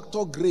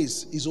contractor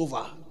grace is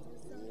over.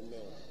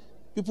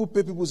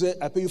 People say,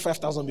 I pay you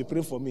 5,000, be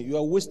praying for me. You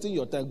are wasting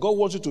your time. God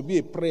wants you to be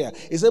a prayer.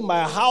 He said,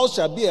 my house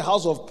shall be a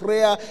house of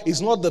prayer. It's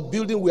not the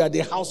building, we are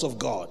the house of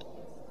God.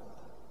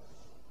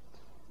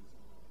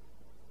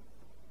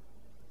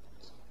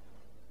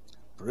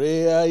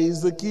 Prayer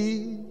is the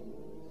key.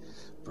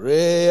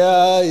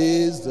 Prayer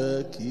is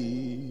the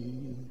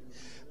key.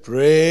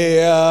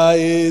 Prayer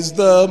is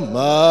the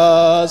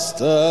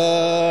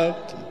master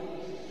key.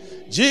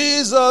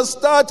 Jesus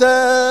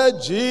started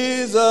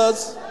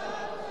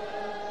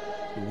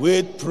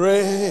with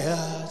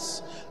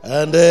prayers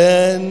and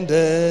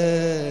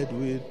ended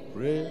with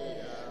prayer.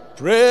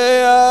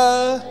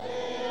 Prayer.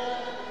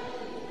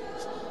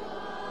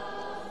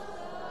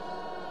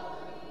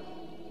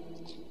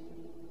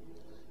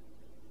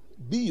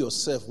 Be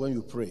yourself when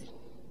you pray.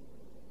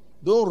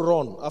 Don't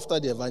run after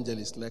the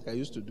evangelist like I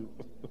used to do.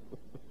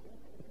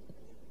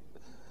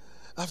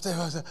 After I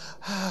was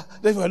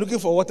then we are looking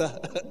for water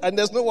and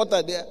there's no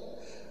water there.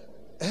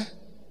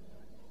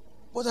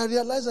 But I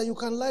realized that you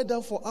can lie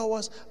down for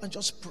hours and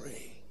just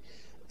pray.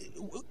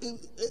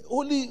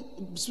 Holy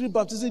Spirit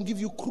baptism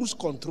gives you cruise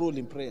control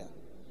in prayer.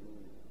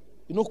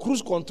 You know,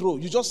 cruise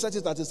control. You just set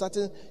it at a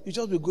certain, you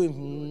just be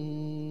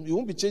going, you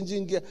won't be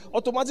changing gear.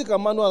 Automatic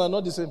and manual are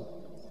not the same.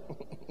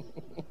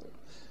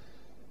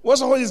 When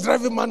someone is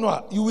driving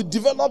manual, you will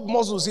develop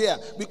muscles here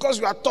because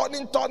you are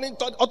turning.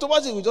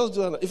 Automatic, you just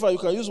do it. If you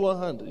can use one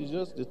hand, you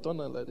just turn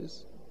it like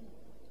this.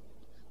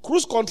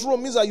 Cruise control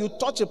means that you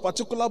touch a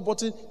particular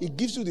button, it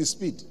gives you the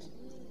speed.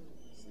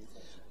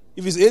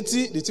 If it's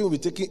 80, the thing will be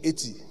taking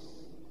 80.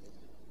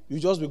 You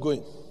just be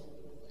going.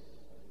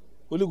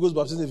 Holy Ghost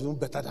baptism is even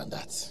better than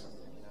that.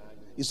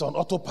 It's on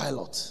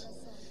autopilot.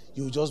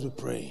 You will just be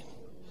praying.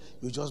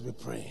 You will just be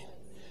praying.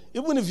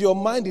 Even if your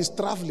mind is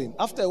traveling,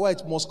 after a while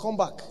it must come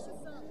back.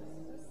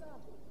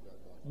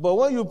 But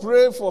when you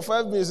pray for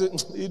 5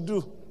 minutes, you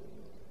do.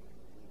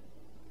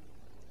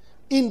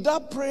 In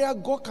that prayer,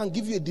 God can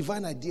give you a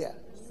divine idea.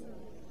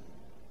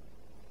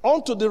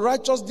 Unto the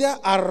righteous there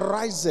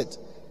ariseth.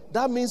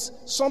 That means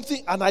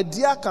something, an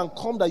idea can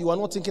come that you are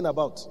not thinking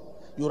about.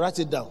 You write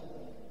it down.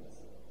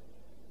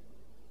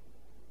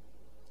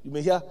 You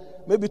may hear,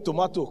 maybe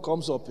tomato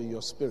comes up in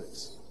your spirit.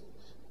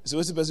 So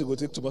what's the person go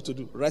take tomato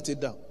do? Write it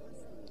down.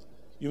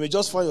 You may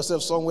just find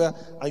yourself somewhere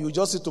and you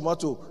just see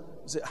tomato.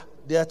 Say,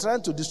 they are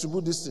trying to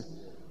distribute this thing.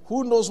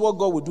 Who knows what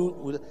God will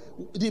do?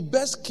 The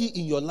best key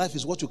in your life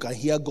is what you can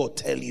hear God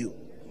tell you.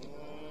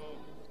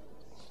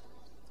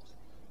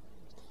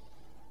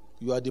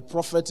 You are the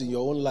prophet in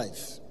your own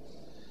life.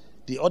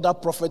 The other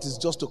prophet is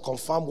just to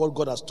confirm what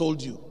God has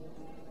told you.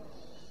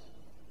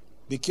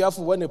 Be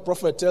careful when a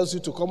prophet tells you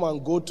to come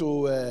and go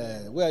to,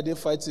 where are they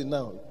fighting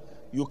now?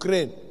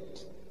 Ukraine.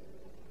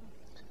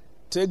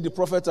 Take the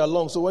prophet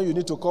along so when you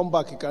need to come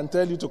back, he can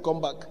tell you to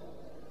come back.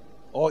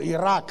 Or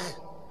Iraq,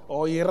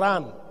 or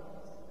Iran,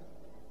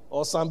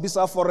 or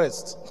Sambisa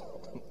Forest.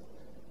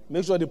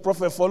 Make sure the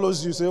prophet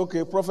follows you. Say,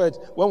 okay, prophet,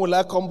 when will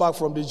I come back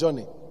from the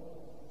journey?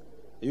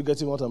 Are you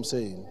getting what I'm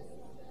saying?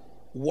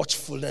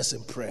 Watchfulness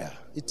in prayer.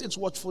 It takes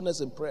watchfulness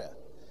in prayer.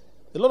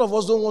 A lot of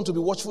us don't want to be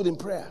watchful in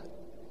prayer.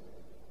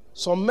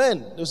 Some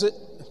men, they say,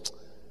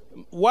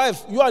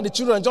 wife, you and the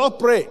children, just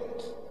pray.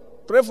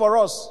 Pray for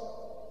us.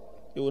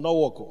 It will not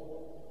work.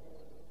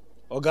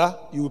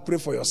 Oga, you will pray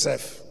for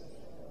yourself.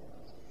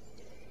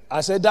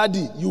 I said,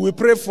 Daddy, you will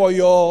pray for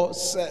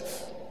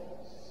yourself.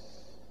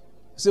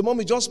 I said,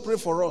 Mommy, just pray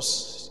for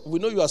us. We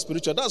know you are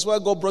spiritual. That's why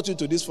God brought you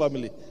to this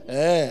family.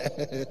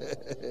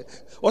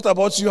 What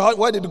about you?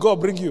 Why did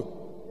God bring you?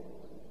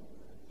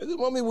 I said,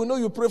 Mommy, we know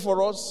you pray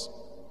for us.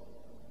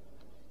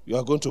 You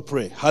are going to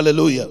pray.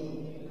 Hallelujah.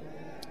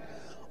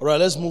 All right,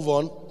 let's move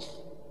on.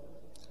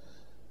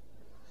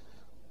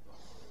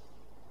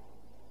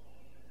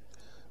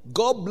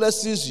 God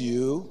blesses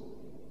you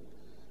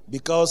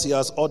because he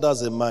has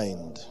others in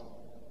mind.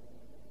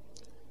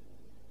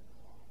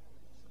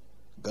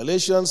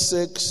 Galatians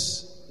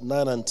 6,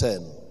 9 and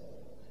 10.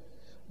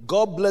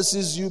 God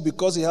blesses you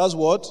because he has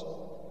what?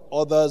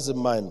 Others in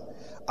mind.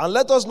 And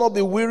let us not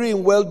be weary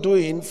in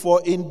well-doing,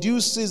 for in due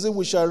season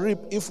we shall reap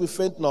if we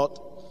faint not.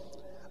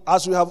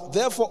 As we have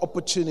therefore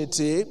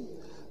opportunity,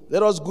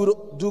 let us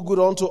do good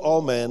unto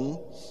all men,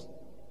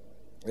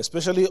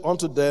 especially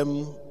unto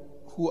them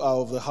who are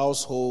of the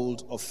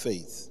household of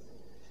faith.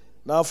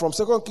 Now from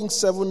 2 Kings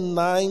 7,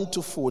 9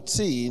 to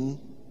 14,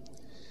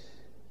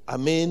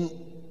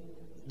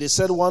 they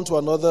said one to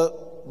another,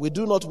 we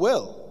do not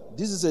well.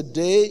 This is a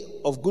day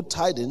of good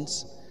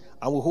tidings,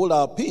 and we hold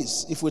our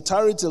peace. If we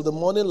tarry till the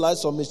morning light,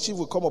 some mischief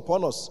will come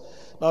upon us.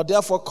 Now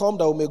therefore come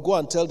that we may go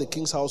and tell the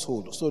king's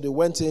household. So they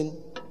went in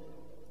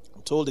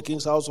and told the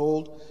king's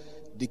household.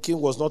 The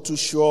king was not too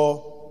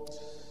sure.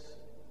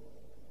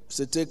 He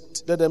said,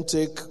 let them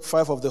take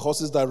 5 of the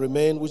horses that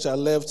remain, which are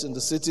left in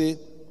the city,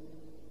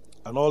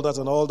 and all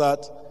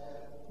that.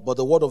 But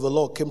the word of the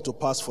Lord came to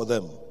pass for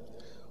them.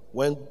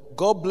 When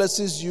God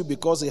blesses you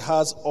because he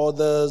has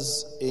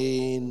others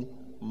in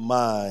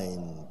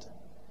mind.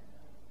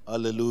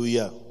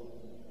 Hallelujah.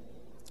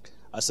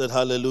 I said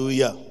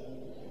hallelujah.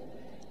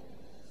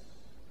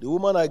 The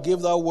woman I gave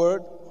that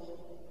word,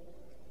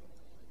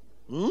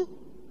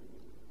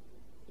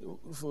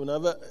 if you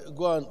never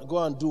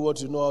go and do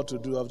what you know how to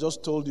do, I've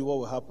just told you what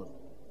will happen.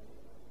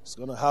 It's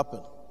going to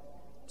happen.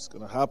 It's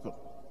going to happen.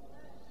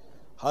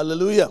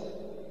 Hallelujah.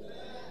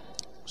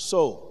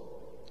 So,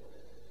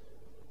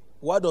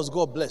 why does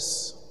God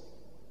bless?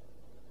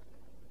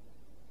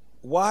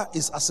 Why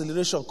is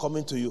acceleration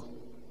coming to you?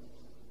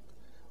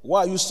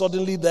 Why are you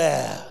suddenly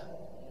there?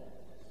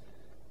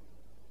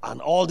 And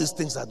all these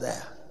things are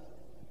there.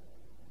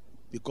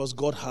 Because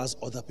God has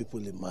other people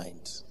in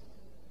mind.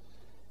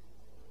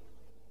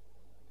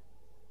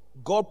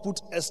 God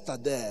put Esther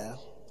there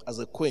as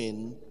a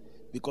queen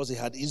because he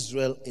had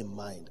Israel in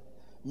mind.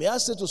 May I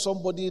say to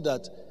somebody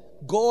that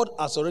God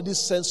has already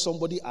sent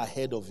somebody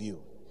ahead of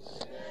you.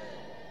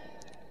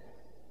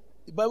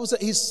 The Bible says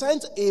he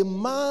sent a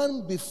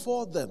man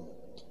before them,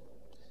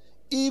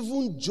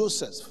 even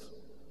Joseph,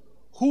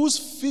 whose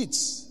feet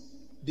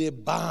they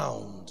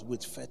bound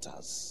with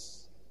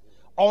fetters.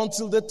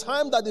 Until the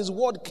time that his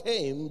word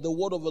came, the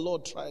word of the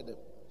Lord tried him.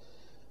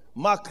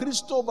 I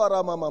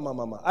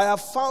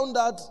have found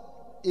that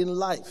in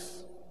life,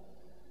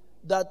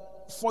 that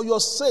for your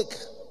sake,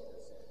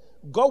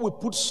 God will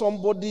put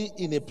somebody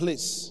in a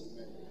place.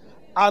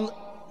 And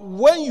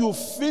when you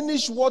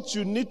finish what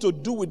you need to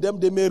do with them,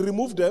 they may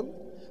remove them.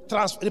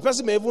 The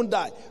person may even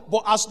die.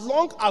 But as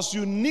long as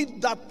you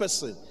need that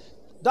person,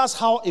 that's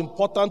how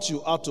important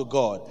you are to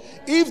God.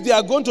 If they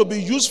are going to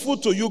be useful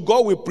to you,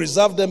 God will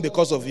preserve them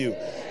because of you.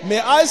 May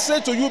I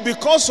say to you,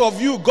 because of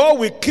you, God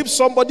will keep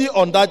somebody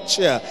on that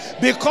chair.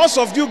 Because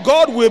of you,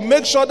 God will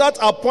make sure that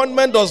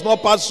appointment does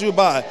not pass you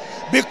by.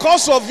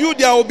 Because of you,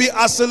 there will be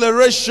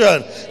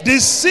acceleration. The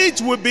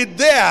seat will be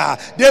there.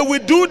 They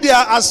will do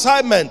their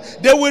assignment.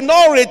 They will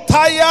not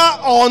retire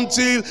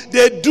until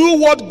they do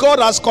what God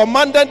has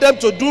commanded them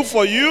to do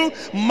for you.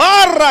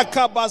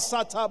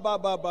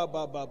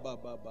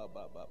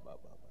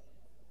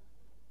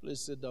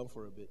 Please sit down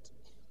for a bit.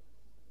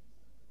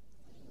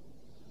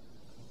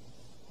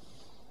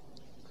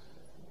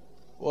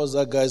 What's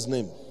that guy's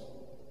name?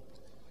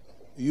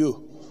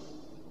 You.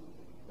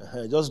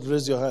 Just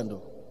raise your hand.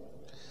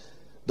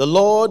 The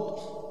Lord,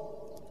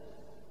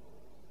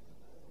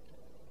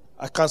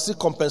 I can see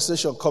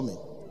compensation coming.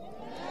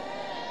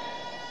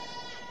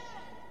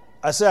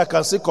 I say I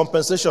can see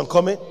compensation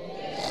coming.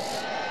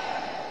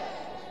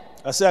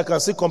 I say I can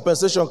see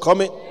compensation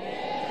coming.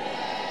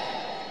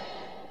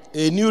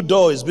 A new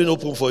door is being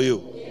opened for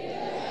you.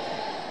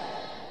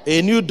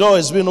 A new door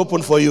is being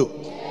opened for you.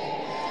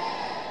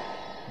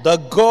 The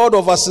God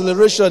of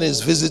acceleration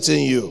is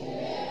visiting you.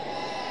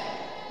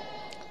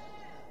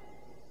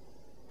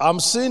 I'm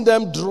seeing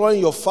them drawing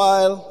your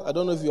file. I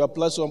don't know if you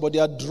apply to one, but they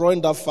are drawing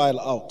that file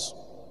out.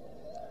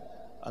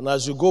 And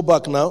as you go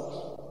back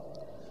now,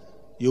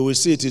 you will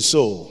see it is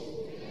so.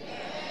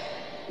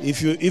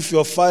 If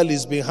your file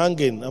is been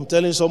hanging, I'm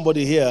telling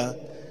somebody here,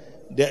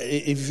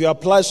 if you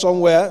apply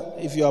somewhere,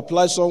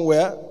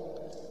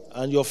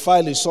 and your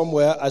file is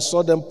somewhere, I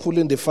saw them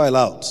pulling the file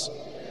out.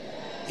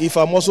 If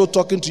I'm also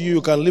talking to you,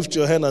 you can lift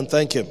your hand and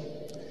thank him.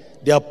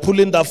 They are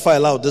pulling that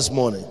file out this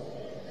morning.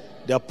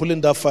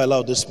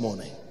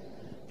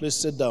 Please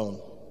sit down.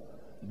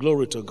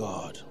 Glory to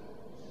God.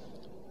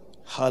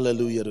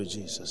 Hallelujah to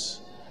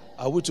Jesus.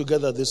 Are we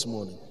together this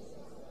morning?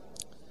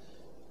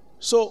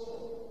 So,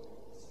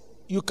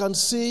 you can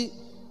see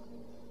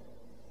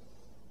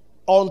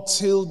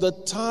until the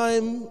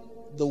time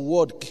the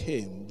word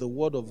came, the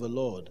word of the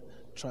Lord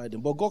tried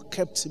him. But God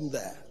kept him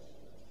there.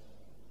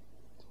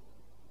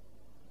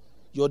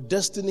 Your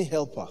destiny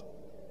helper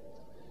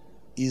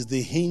is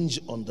the hinge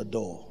on the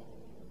door.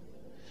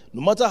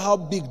 No matter how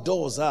big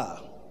doors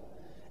are,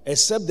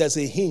 except there's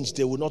a hinge,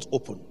 they will not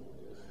open.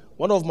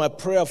 One of my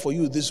prayer for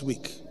you this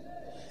week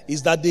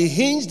is that the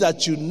hinge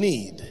that you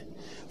need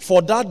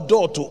for that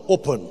door to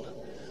open,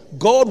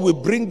 God will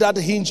bring that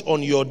hinge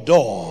on your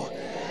door,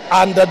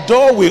 and the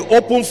door will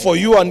open for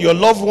you and your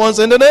loved ones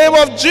in the name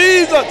of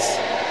Jesus.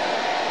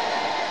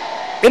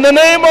 In the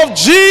name of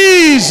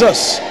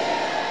Jesus.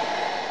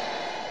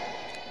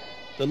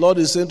 The Lord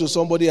is saying to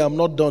somebody, I'm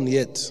not done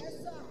yet.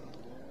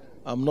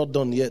 I'm not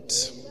done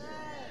yet.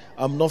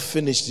 I'm not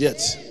finished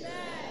yet.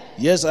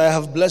 Yes, I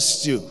have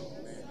blessed you,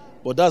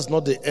 but that's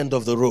not the end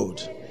of the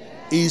road.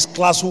 It is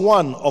class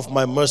 1 of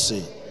my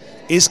mercy.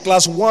 It's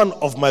class 1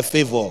 of my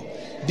favor.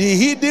 The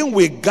hidden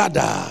will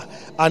gather,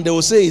 and they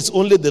will say it's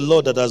only the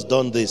Lord that has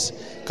done this.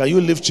 Can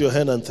you lift your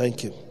hand and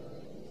thank him?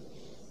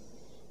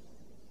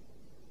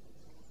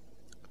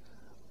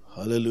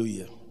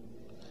 Hallelujah.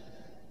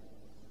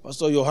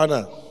 Pastor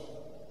Johanna,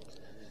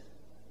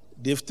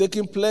 they've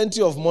taken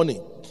plenty of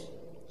money,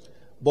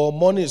 but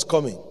money is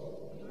coming.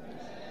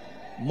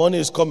 Money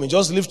is coming.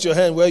 Just lift your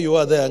hand where you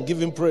are there and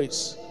give him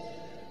praise.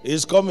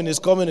 It's coming, it's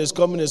coming, it's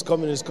coming, it's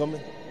coming, it's coming.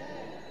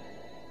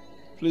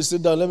 Please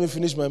sit down. Let me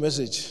finish my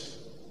message.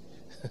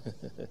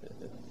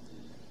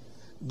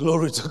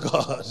 Glory to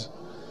God.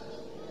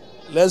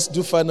 Let's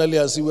do finally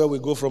and see where we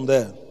go from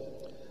there.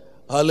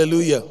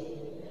 Hallelujah.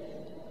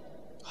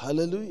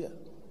 Hallelujah.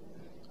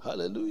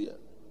 Hallelujah.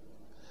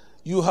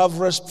 You have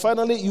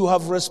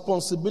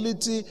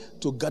responsibility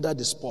to gather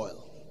the spoil.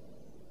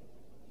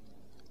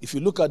 If you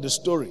look at the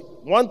story,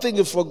 one thing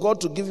is for God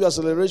to give you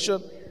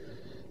acceleration,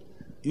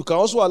 you can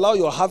also allow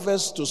your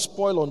harvest to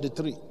spoil on the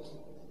tree.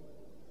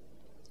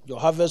 Your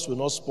harvest will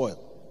not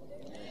spoil.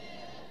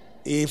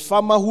 A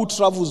farmer who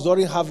travels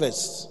during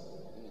harvest,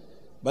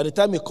 by the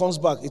time he comes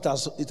back, it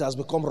has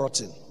become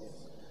rotten.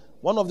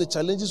 One of the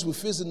challenges we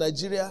face in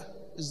Nigeria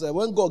is that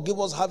when God gave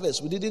us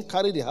harvest, we didn't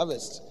carry the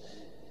harvest.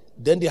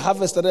 Then the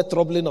harvest started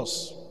troubling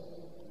us.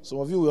 Some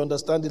of you will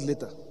understand it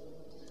later.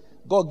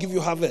 God give you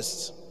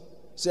harvest.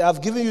 Say,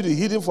 I've given you the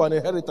hidden for an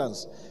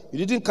inheritance.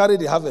 You didn't carry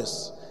the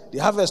harvest. The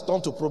harvest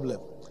turned to problem.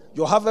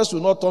 Your harvest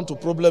will not turn to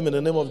problem in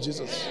the name of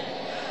Jesus.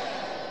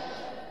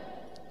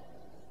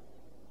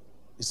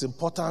 It's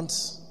important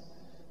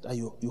that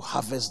you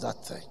harvest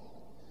that thing.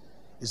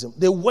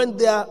 They went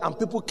there and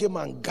people came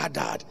and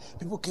gathered.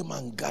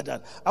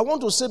 I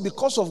want to say,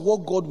 because of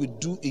what God will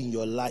do in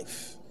your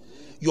life,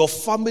 your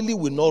family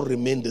will not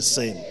remain the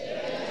same.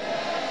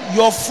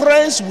 Your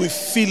friends will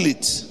feel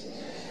it.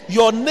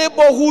 Your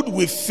neighborhood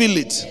will feel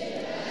it.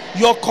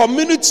 Your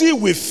community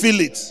will feel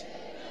it.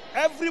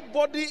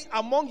 Everybody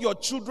among your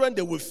children,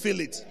 they will feel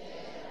it.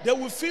 They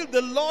will feel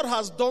the Lord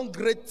has done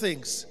great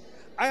things.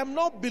 I am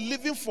not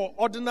believing for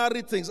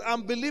ordinary things.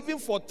 I'm believing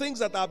for things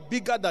that are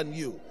bigger than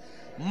you.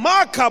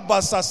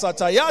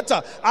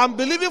 I'm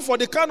believing for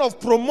the kind of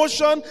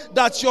promotion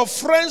that your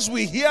friends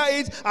will hear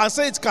it and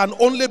say it can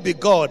only be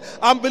God.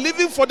 I'm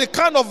believing for the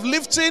kind of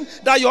lifting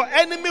that your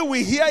enemy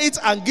will hear it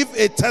and give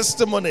a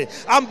testimony.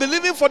 I'm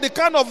believing for the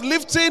kind of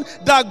lifting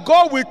that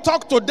God will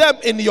talk to them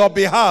in your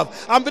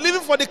behalf. I'm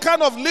believing for the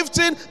kind of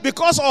lifting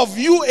because of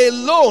you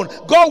alone.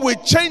 God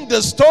will change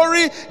the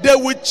story. They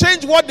will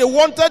change what they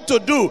wanted to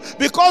do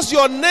because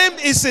your name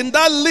is in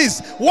that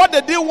list. What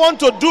they didn't want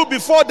to do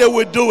before, they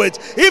will do it.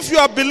 If you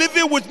are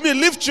believing with me,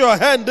 lift your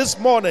hand this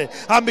morning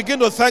and begin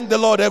to thank the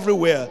Lord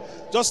everywhere.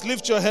 Just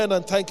lift your hand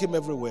and thank Him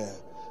everywhere.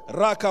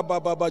 Raka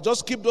Baba.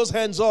 Just keep those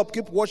hands up.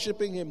 Keep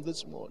worshiping Him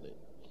this morning.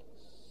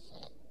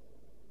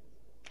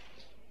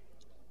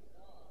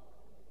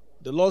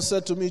 The Lord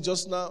said to me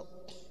just now,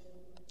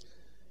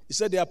 He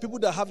said there are people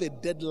that have a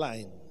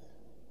deadline.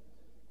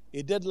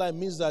 A deadline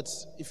means that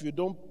if you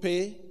don't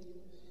pay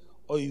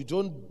or you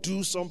don't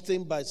do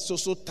something by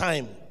so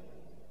time,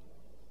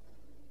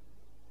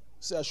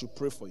 say I should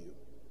pray for you.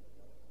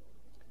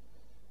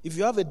 If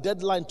you have a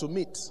deadline to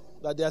meet,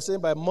 that they are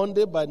saying by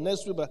Monday, by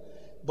next week,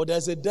 but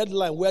there's a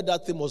deadline where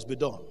that thing must be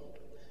done,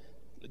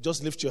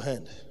 just lift your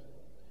hand.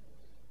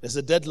 There's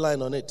a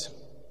deadline on it.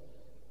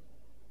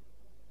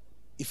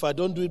 If I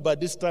don't do it by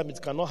this time,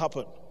 it cannot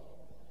happen.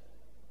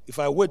 If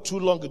I wait too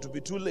long, it will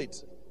be too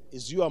late.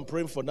 It's you I'm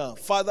praying for now.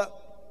 Father,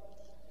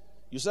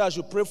 you say I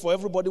should pray for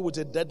everybody with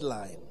a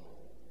deadline.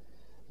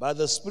 By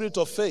the spirit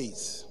of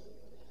faith,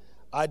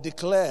 I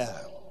declare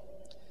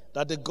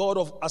that the God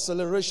of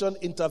acceleration,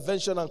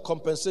 intervention, and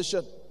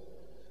compensation,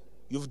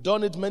 you've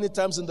done it many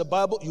times in the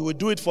Bible, you will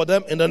do it for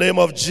them in the name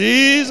of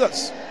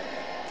Jesus.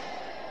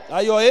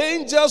 That your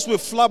angels will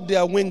flap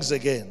their wings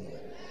again.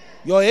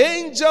 Your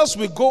angels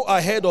will go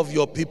ahead of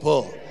your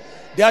people.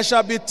 There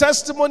shall be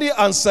testimony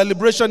and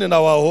celebration in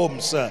our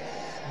homes.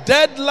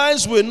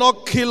 Deadlines will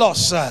not kill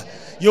us.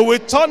 You will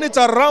turn it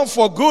around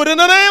for good in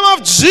the name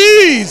of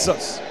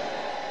Jesus.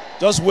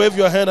 Just wave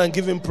your hand and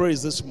give Him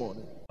praise this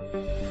morning.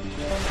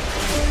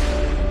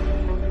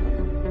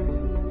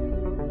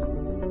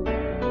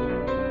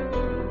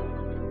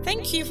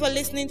 Thank you for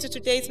listening to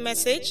today's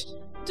message.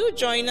 Do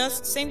join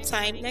us same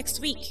time next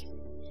week.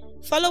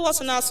 Follow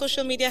us on our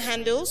social media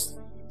handles,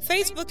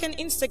 Facebook and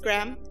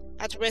Instagram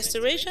at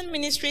Restoration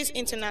Ministries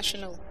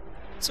International,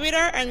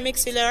 Twitter and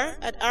Mixlr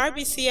at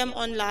RBCM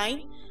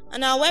Online,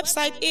 and our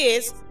website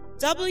is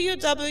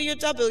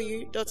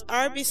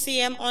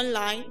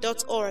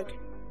www.rbcmonline.org.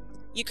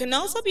 You can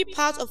also be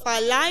part of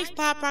our live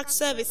Power Pack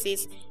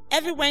services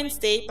every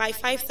Wednesday by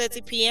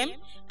 5:30 p.m.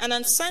 and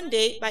on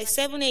Sunday by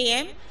 7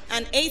 a.m.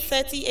 and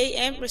 8:30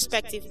 a.m.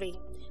 respectively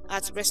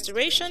at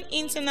Restoration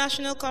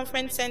International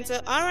Conference Center,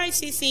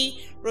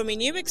 RICC,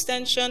 Romeo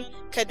Extension,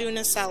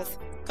 Kaduna South.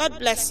 God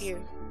bless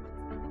you.